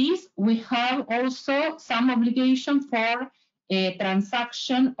addition to this, we have also some obligation for a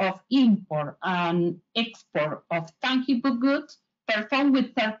transaction of import and export of tangible goods performed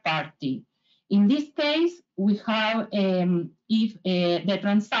with third party. In this case, we have if the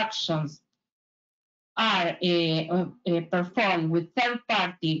transactions are performed with third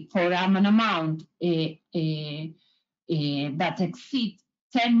party for an amount that exceeds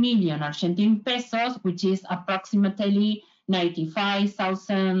 10 million Argentine pesos, which is approximately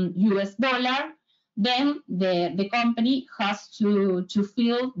 95,000 US dollar, then the company has to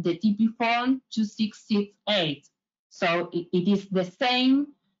fill the TP form 2668. So it is the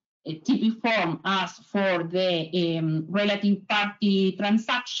same TP form as for the relative party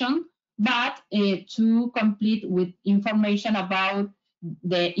transaction, but to complete with information about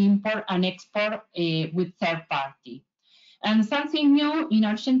the import and export with third party. And something new in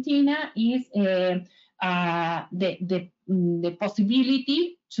Argentina is the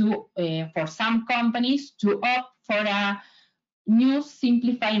possibility to for some companies to opt for a new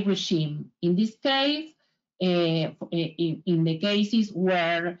simplified regime. In this case, in the cases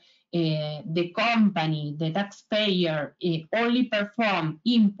where the company, the taxpayer, only perform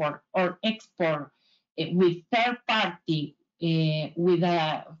import or export with third party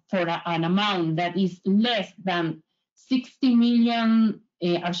for an amount that is less than 60 million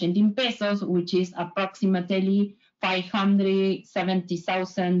Argentine pesos, which is approximately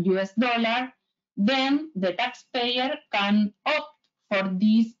 570,000 US dollar, then the taxpayer can opt for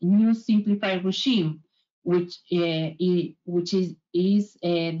this new simplified regime, which is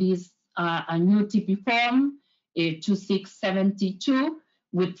a new TP form 2672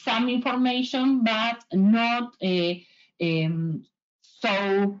 with some information, but not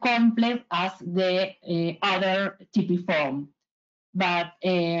so complex as the other TP form. But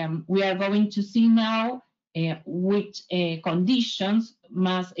we are going to see now which conditions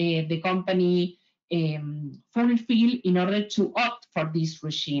must the company fulfill in order to opt for this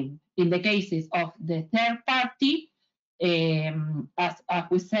regime. In the cases of the third party, as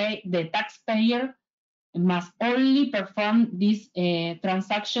we say, the taxpayer must only perform this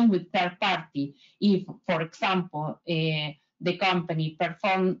transaction with third party. If, for example, the company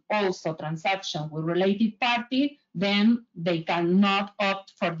perform also transaction with related party, then they cannot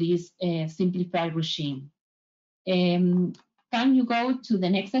opt for this simplified regime. Can you go to the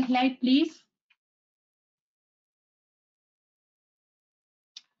next slide, please?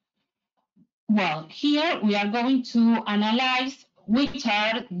 Well, here we are going to analyze which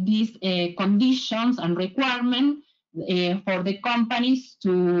are these conditions and requirements for the companies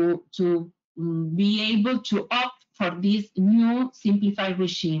to be able to opt for this new simplified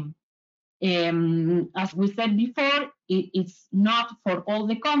regime. As we said before, it's not for all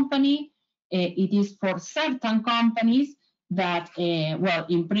the company. It is for certain companies that, well,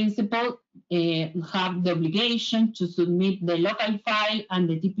 in principle, have the obligation to submit the local file and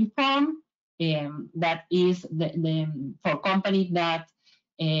the TP form. That is for companies that,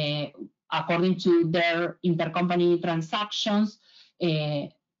 according to their intercompany transactions,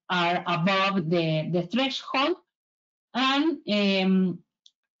 are above the threshold, and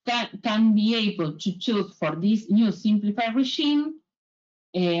can be able to choose for this new simplified regime,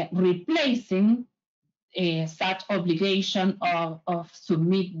 replacing such obligation of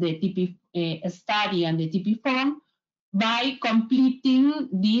submit the TP study and the TP form by completing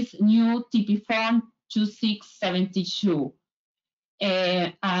this new TP form 2672.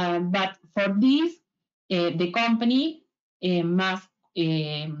 But for this, the company must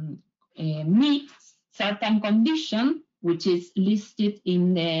meet certain conditions, which is listed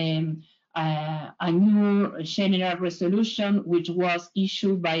in the a new general resolution, which was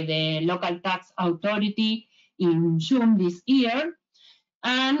issued by the local tax authority in June this year.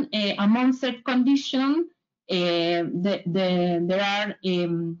 And among such conditions, there are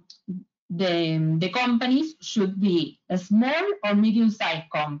the companies should be a small or medium-sized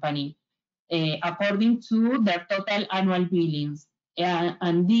company according to their total annual billings,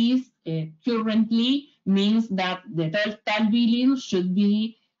 and these currently means that the total billing should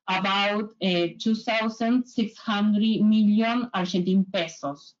be about 2,600 million Argentine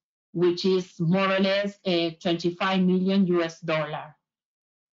pesos, which is more or less 25 million US dollar.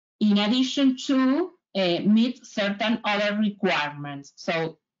 In addition to meet certain other requirements.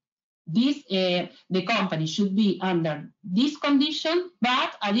 So this the company should be under this condition,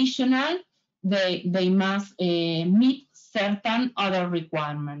 but additional they must meet certain other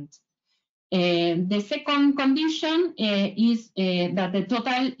requirements. The second condition is that the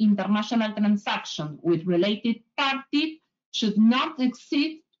total international transaction with related parties should not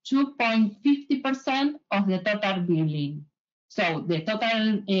exceed 2.50% of the total billing. So the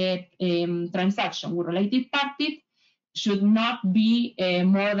total transaction with related parties should not be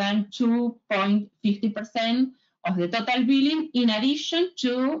more than 2.50% of the total billing, in addition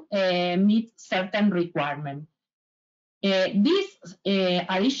to meet certain requirements. These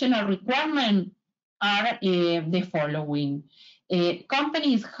additional requirements are the following.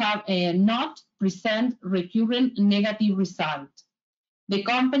 Companies have not present recurrent negative results. The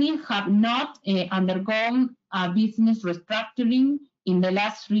company have not undergone a business restructuring in the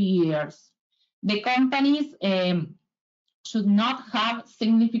last 3 years. The companies should not have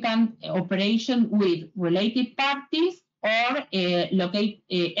significant operation with related parties or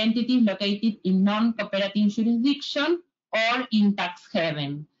entities located in non-cooperating jurisdiction or in tax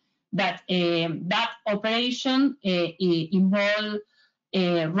haven. That operation involve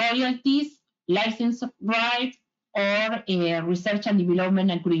royalties, license rights, or research and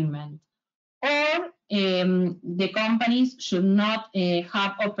development agreement. Or the companies should not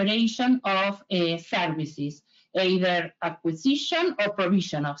have operation of services, either acquisition or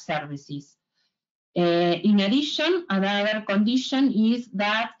provision of services. In addition, another condition is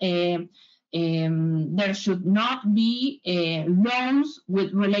that there should not be loans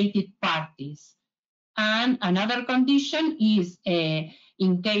with related parties. And another condition is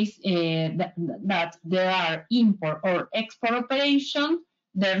in case that there are import or export operations,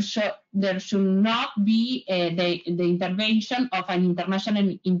 there should not be the intervention of an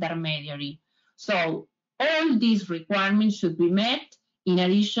international intermediary. So all these requirements should be met in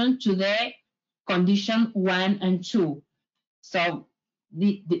addition to the condition 1 and 2. So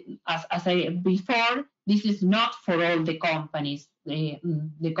as I said before, this is not for all the companies. The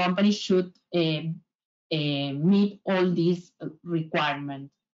companies should meet all these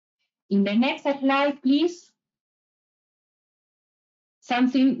requirements. In the next slide, please.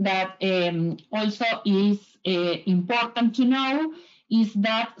 Something that also is important to know is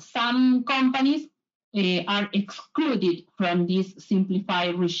that some companies are excluded from this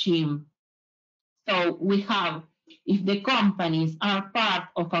simplified regime. So we have, if the companies are part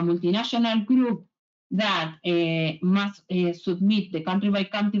of a multinational group that must submit the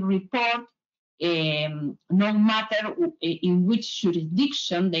country-by-country report, no matter in which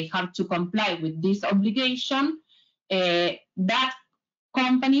jurisdiction they have to comply with this obligation, that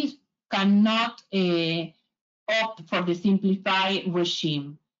companies cannot opt for the simplified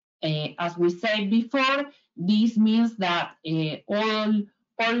regime. As we said before, this means that all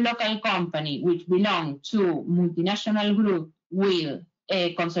local companies which belong to multinational group with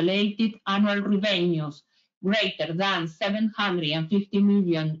consolidated annual revenues greater than 750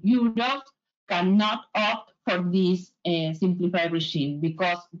 million euros cannot opt for this simplified regime,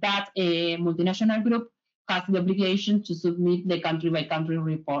 because that multinational group has the obligation to submit the country-by-country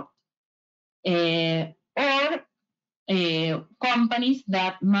report. Or companies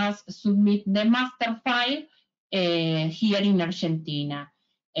that must submit the master file here in Argentina.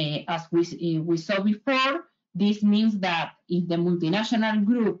 As we saw before, this means that if the multinational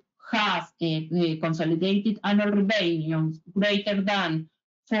group has a consolidated annual revenue greater than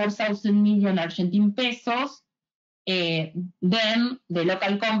 4,000 million Argentine pesos, then the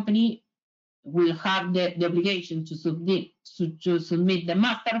local company will have the obligation to submit the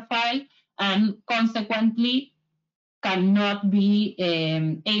master file, and consequently cannot be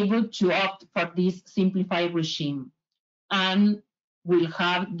able to opt for this simplified regime, and will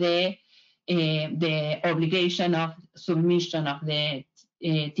have the obligation of submission of the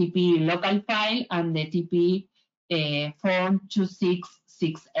TPE local file and the TPE form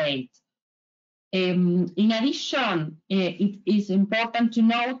 2668. In addition, it is important to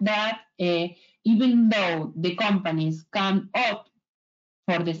note that even though the companies can opt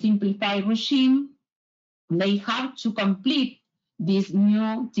for the simplified regime, they have to complete this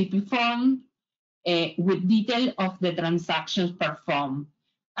new TP form with detail of the transactions performed.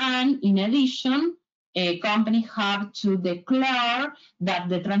 And in addition, companies have to declare that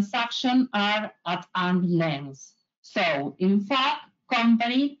the transactions are at arm's length. So, in fact,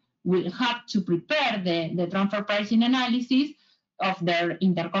 companies will have to prepare the transfer pricing analysis of their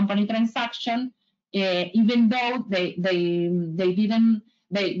intercompany transaction, even though they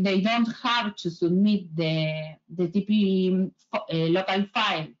don't have to submit the TP local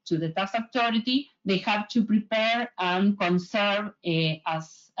file to the tax authority. They have to prepare and conserve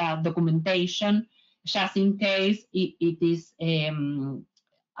as documentation, just in case it is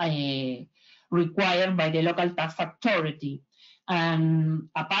required by the local tax authority. And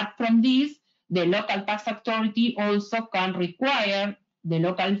apart from this, the local tax authority also can require the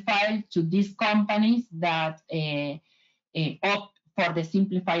local file to these companies that opt for the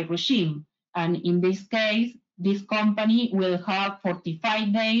simplified regime. And in this case, this company will have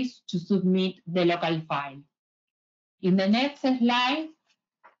 45 days to submit the local file. In the next slide,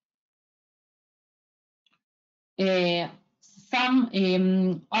 some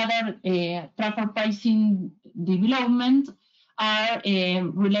other transfer pricing development are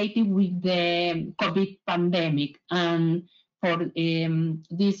related with the COVID pandemic. And for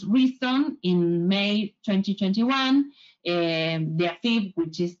this reason, in May 2021, the AFIP,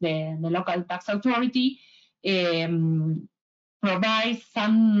 which is the local tax authority, provides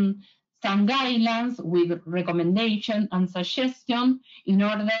some guidelines with recommendation and suggestion in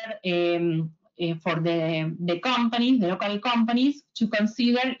order for the companies, the local companies, to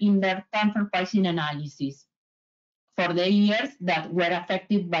consider in their transfer pricing analysis for the years that were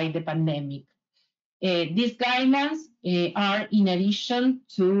affected by the pandemic. These guidelines are in addition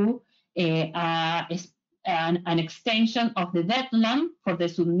to an extension of the deadline for the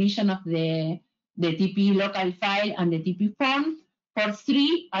submission of the TP local file and the TP form for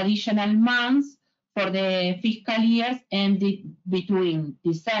 3 additional months for the fiscal years ended between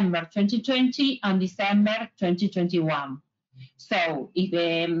December 2020 and December 2021. So if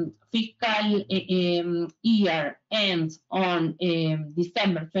the fiscal year ends on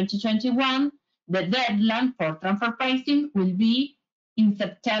December 2021, the deadline for transfer pricing will be in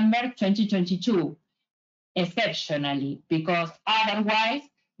September 2022, exceptionally, because otherwise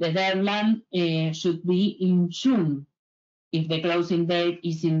the deadline should be in June if the closing date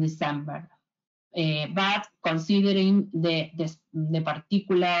is in December. But considering the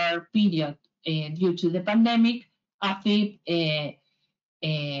particular period due to the pandemic, AFIP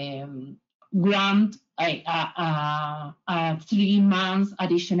grant a 3 months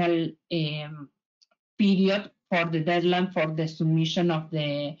additional period for the deadline for the submission of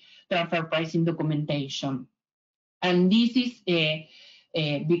the transfer pricing documentation. And this is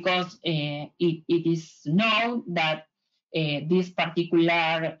because it is known that this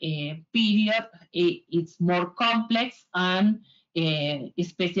particular period it's more complex, and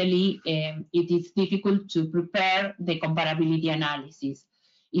especially it is difficult to prepare the comparability analysis.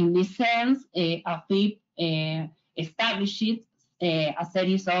 In this sense, AFIP established a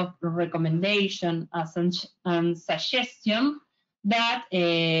series of recommendations and suggestions that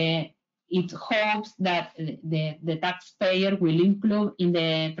it hopes that the taxpayer will include in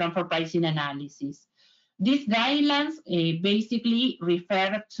the transfer pricing analysis. These guidelines basically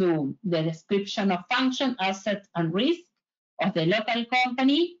refer to the description of function, assets, and risk of the local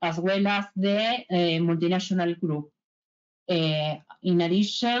company, as well as the multinational group. In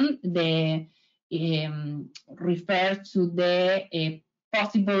addition, they refer to the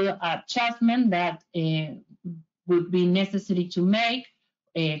possible adjustment that would be necessary to make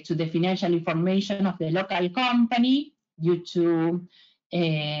to the financial information of the local company due to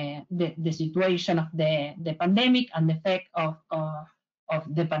the situation of the pandemic and the effect of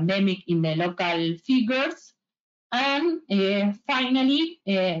the pandemic in the local figures. And finally,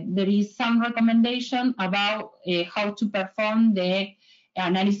 there is some recommendation about how to perform the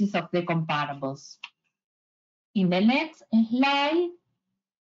analysis of the comparables. In the next slide,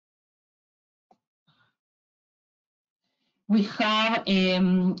 we have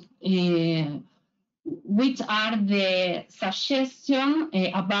which are the suggestions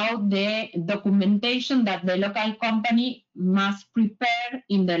about the documentation that the local company must prepare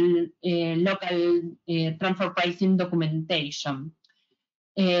in the local transfer pricing documentation.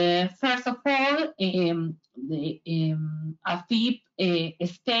 First of all, the AFIP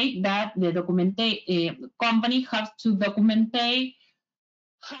state that the company has to document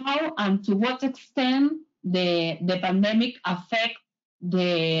how and to what extent the pandemic affect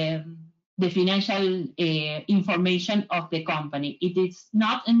the financial information of the company. It is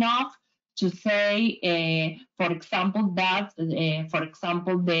not enough to say, for example, that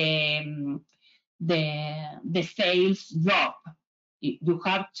the sales drop. You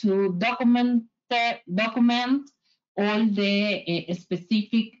have to document all the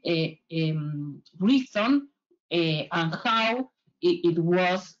specific reason and how it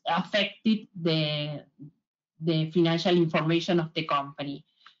was affected the financial information of the company.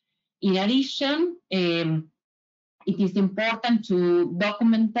 In addition, it is important to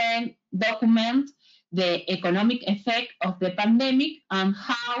document the economic effect of the pandemic and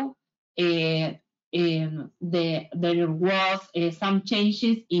how there was some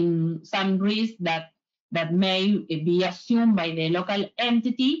changes in some risks that may be assumed by the local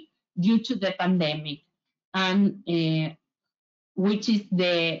entity due to the pandemic, and which is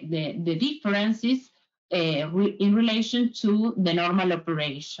the differences in relation to the normal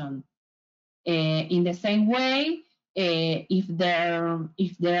operation. In the same way, if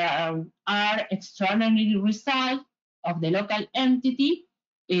there are extraordinary results of the local entity,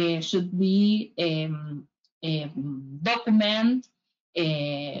 should be documented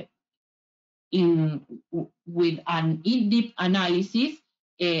with an in-depth analysis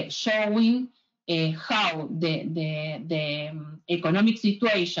showing how the economic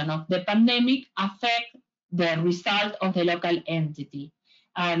situation of the pandemic affect the result of the local entity.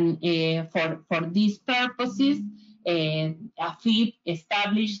 And for these purposes, AFIP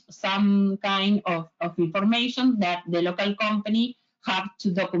established some kind of information that the local company have to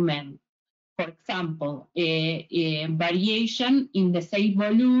document. For example, a variation in the sales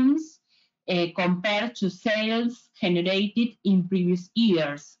volumes compared to sales generated in previous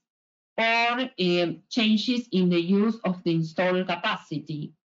years, or changes in the use of the installed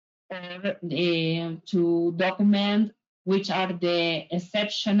capacity, or to document which are the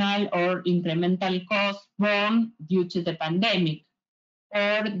exceptional or incremental costs borne due to the pandemic,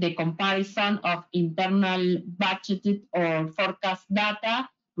 or the comparison of internal budgeted or forecast data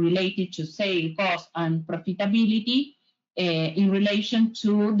related to sale cost and profitability in relation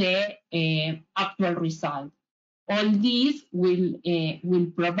to the actual result. All these will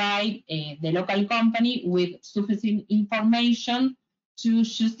provide the local company with sufficient information to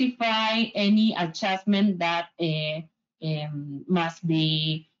justify any adjustment that must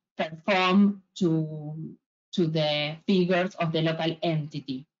be performed to the figures of the local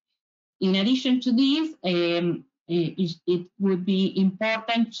entity. In addition to this, it would be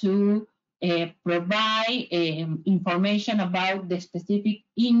important to provide information about the specific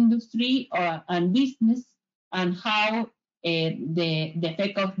industry and business, and how the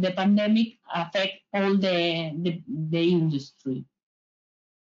effect of the pandemic affect all the industry.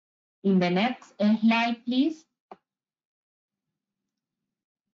 In the next slide, please.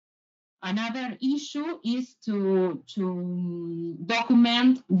 Another issue is to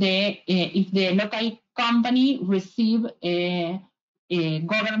document if the local company receive a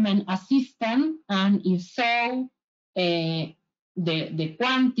government assistance, and if so, the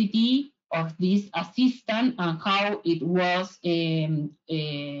quantity of this assistance and how it was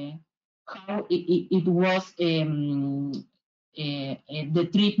the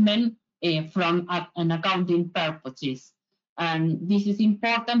treatment from an accounting purposes. And this is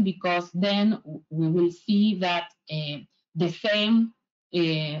important because then we will see that the same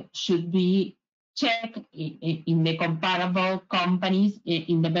should be checked in the comparable companies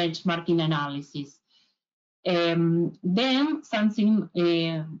in the benchmarking analysis. Then something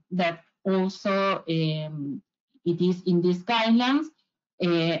that also it is in these guidelines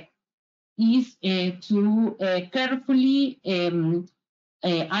is to carefully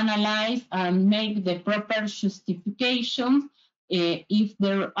analyze and make the proper justifications if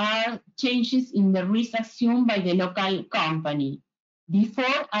there are changes in the risk assumed by the local company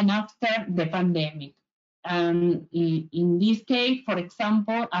before and after the pandemic. And in this case, for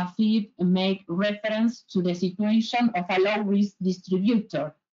example, AFIP make reference to the situation of a low-risk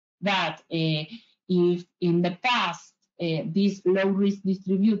distributor, that if in the past this low-risk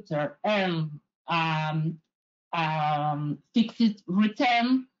distributor earned fixed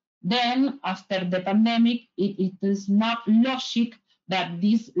return, then after the pandemic, it is not logic that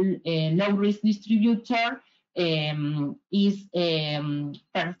this low-risk distributor is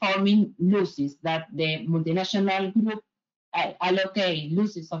performing losses, that the multinational group allocate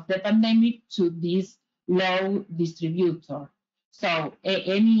losses of the pandemic to this low distributor. So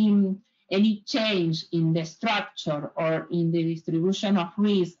any change in the structure or in the distribution of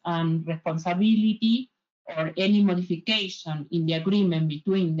risk and responsibility, or any modification in the agreement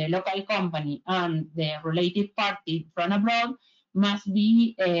between the local company and the related party from abroad must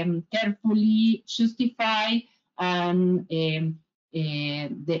be carefully justified, and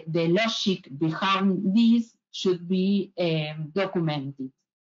the logic behind this should be documented.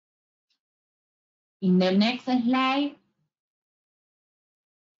 In the next slide,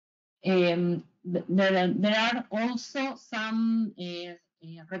 there are also some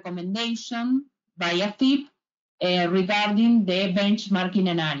recommendations by AFIP regarding the benchmarking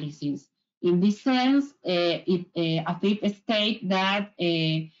analysis. In this sense, AFIP states that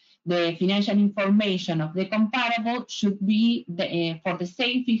the financial information of the comparable should be for the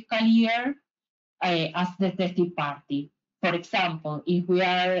same fiscal year as the tested party. For example, if we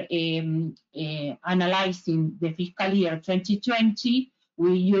are analyzing the fiscal year 2020,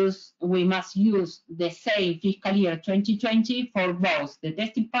 we must use the same fiscal year 2020 for both the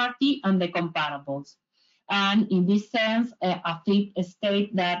tested party and the comparables. And in this sense, AFIP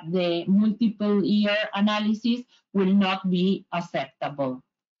states that the multiple year analysis will not be acceptable.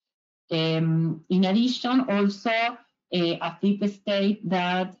 In addition, also, AFIP states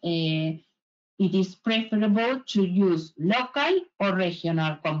that it is preferable to use local or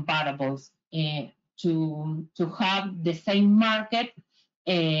regional comparables to have the same market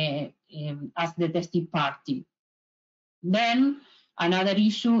as the tested party. Then another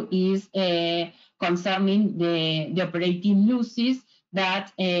issue is concerning the operating losses,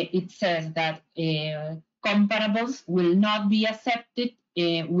 that it says that comparables will not be accepted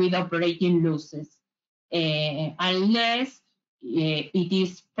with operating losses unless it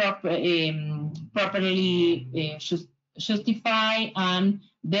is properly justified and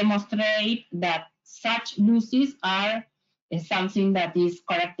demonstrate that such losses are something that is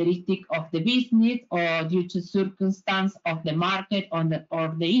characteristic of the business or due to circumstance of the market or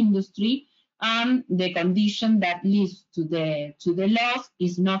the industry, and the condition that leads to the loss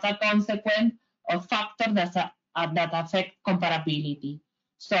is not a consequence of factors that affect comparability.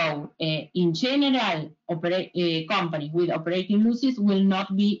 So in general, companies with operating losses will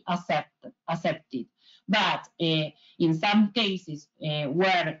not be accepted. But in some cases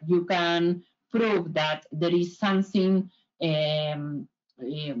where you can prove that there is something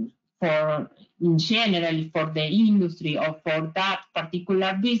for in general for the industry or for that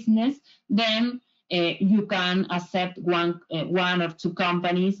particular business, then you can accept one or two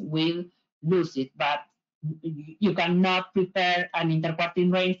companies with losses, but you cannot prepare an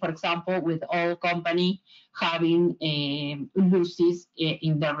interquartile range, for example, with all companies having losses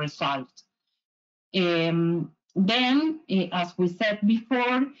in the results. Then, as we said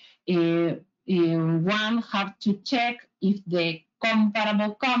before, one have to check if the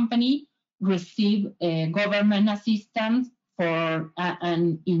comparable company receive government assistance for,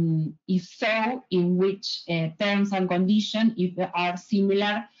 and if so, in which terms and conditions, if they are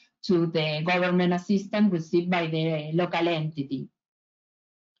similar to the government assistance received by the local entity.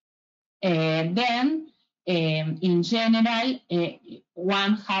 Then, in general,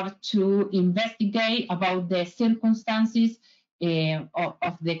 one have to investigate about the circumstances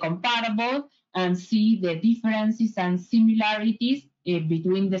of the comparable and see the differences and similarities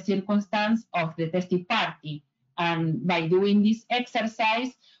between the circumstance of the tested party. And by doing this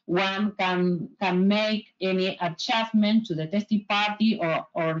exercise, one can make any adjustment to the tested party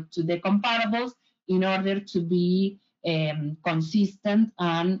or to the comparables in order to be consistent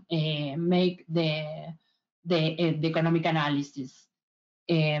and make the economic analysis.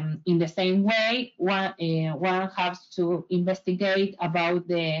 In the same way, one has to investigate about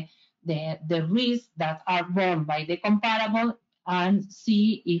the risks that are borne by the comparable and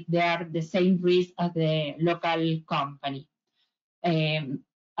see if they are the same risk as the local company.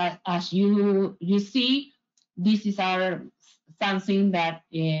 As you see, this is something that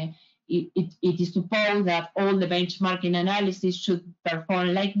it is supposed that all the benchmarking analysis should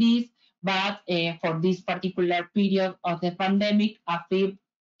perform like this, but for this particular period of the pandemic, AFIP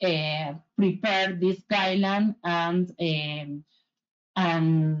prepared this guideline, and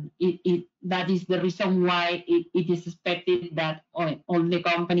that is the reason why it is expected that all the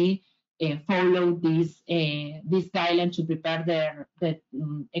companies follow this guideline to prepare the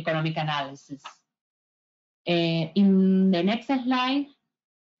economic analysis. In the next slide.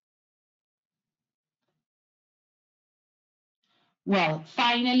 Well,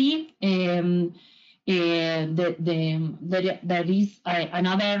 finally, there is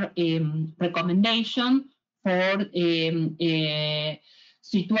another recommendation for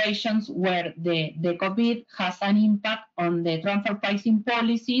situations where the COVID has an impact on the transfer pricing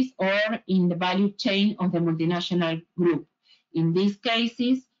policies or in the value chain of the multinational group. In these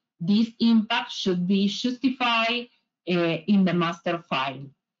cases, this impact should be justified in the master file.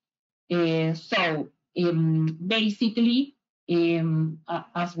 So basically,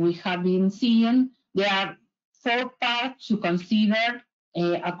 as we have been seeing, there are 4 parts to consider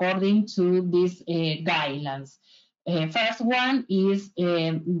according to these guidelines. First one is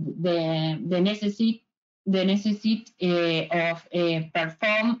the necessity of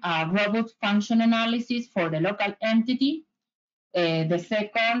perform a robust function analysis for the local entity. The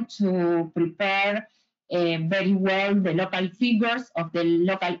second, to prepare very well the local figures of the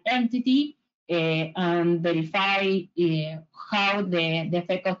local entity and verify how the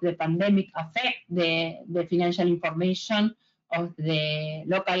effect of the pandemic affect the financial information of the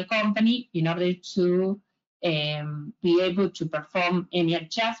local company in order to be able to perform any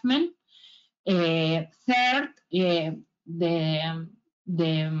adjustment. Third, the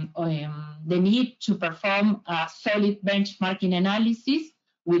need to perform a solid benchmarking analysis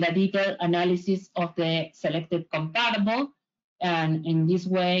with a detailed analysis of the selected comparable. And in this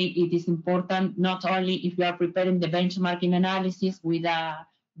way, it is important not only if you are preparing the benchmarking analysis with a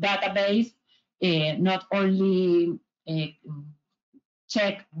database, not only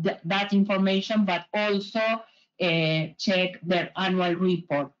check that information, but also check their annual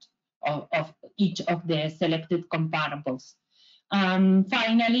report of each of the selected comparables. And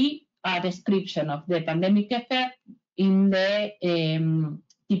finally, a description of the pandemic effect in the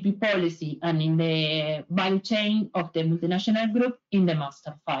TP policy and in the value chain of the multinational group in the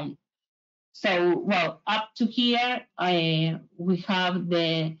master file. So, well, up to here, we have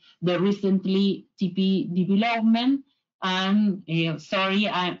the recently TP development. And sorry,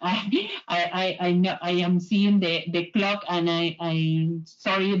 I know I am seeing the clock, and I'm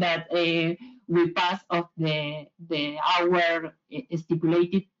sorry that we passed of the hour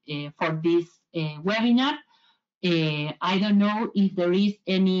stipulated for this webinar. I don't know if there is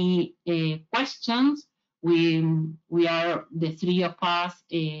any questions. We are, the three of us,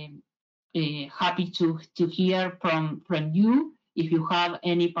 happy to hear from you if you have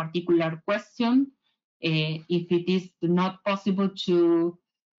any particular question. If it is not possible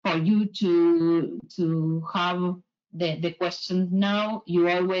for you to have the questions now, you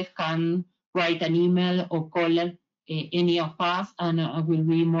always can write an email or call any of us, and I will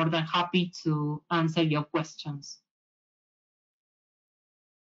be more than happy to answer your questions.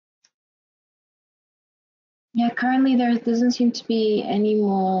 Yeah, currently there doesn't seem to be any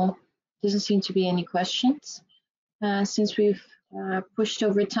questions. Since we've pushed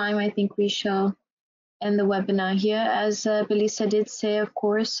over time, I think we shall end the webinar here. As Belisa did say, of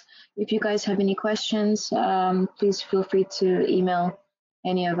course, if you guys have any questions, please feel free to email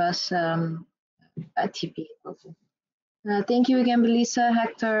any of us at TPA Global. Thank you again, Belisa,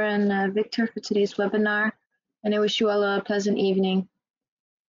 Hector, and Victor for today's webinar, and I wish you all a pleasant evening.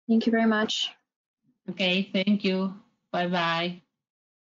 Thank you very much. Okay, thank you. Bye-bye.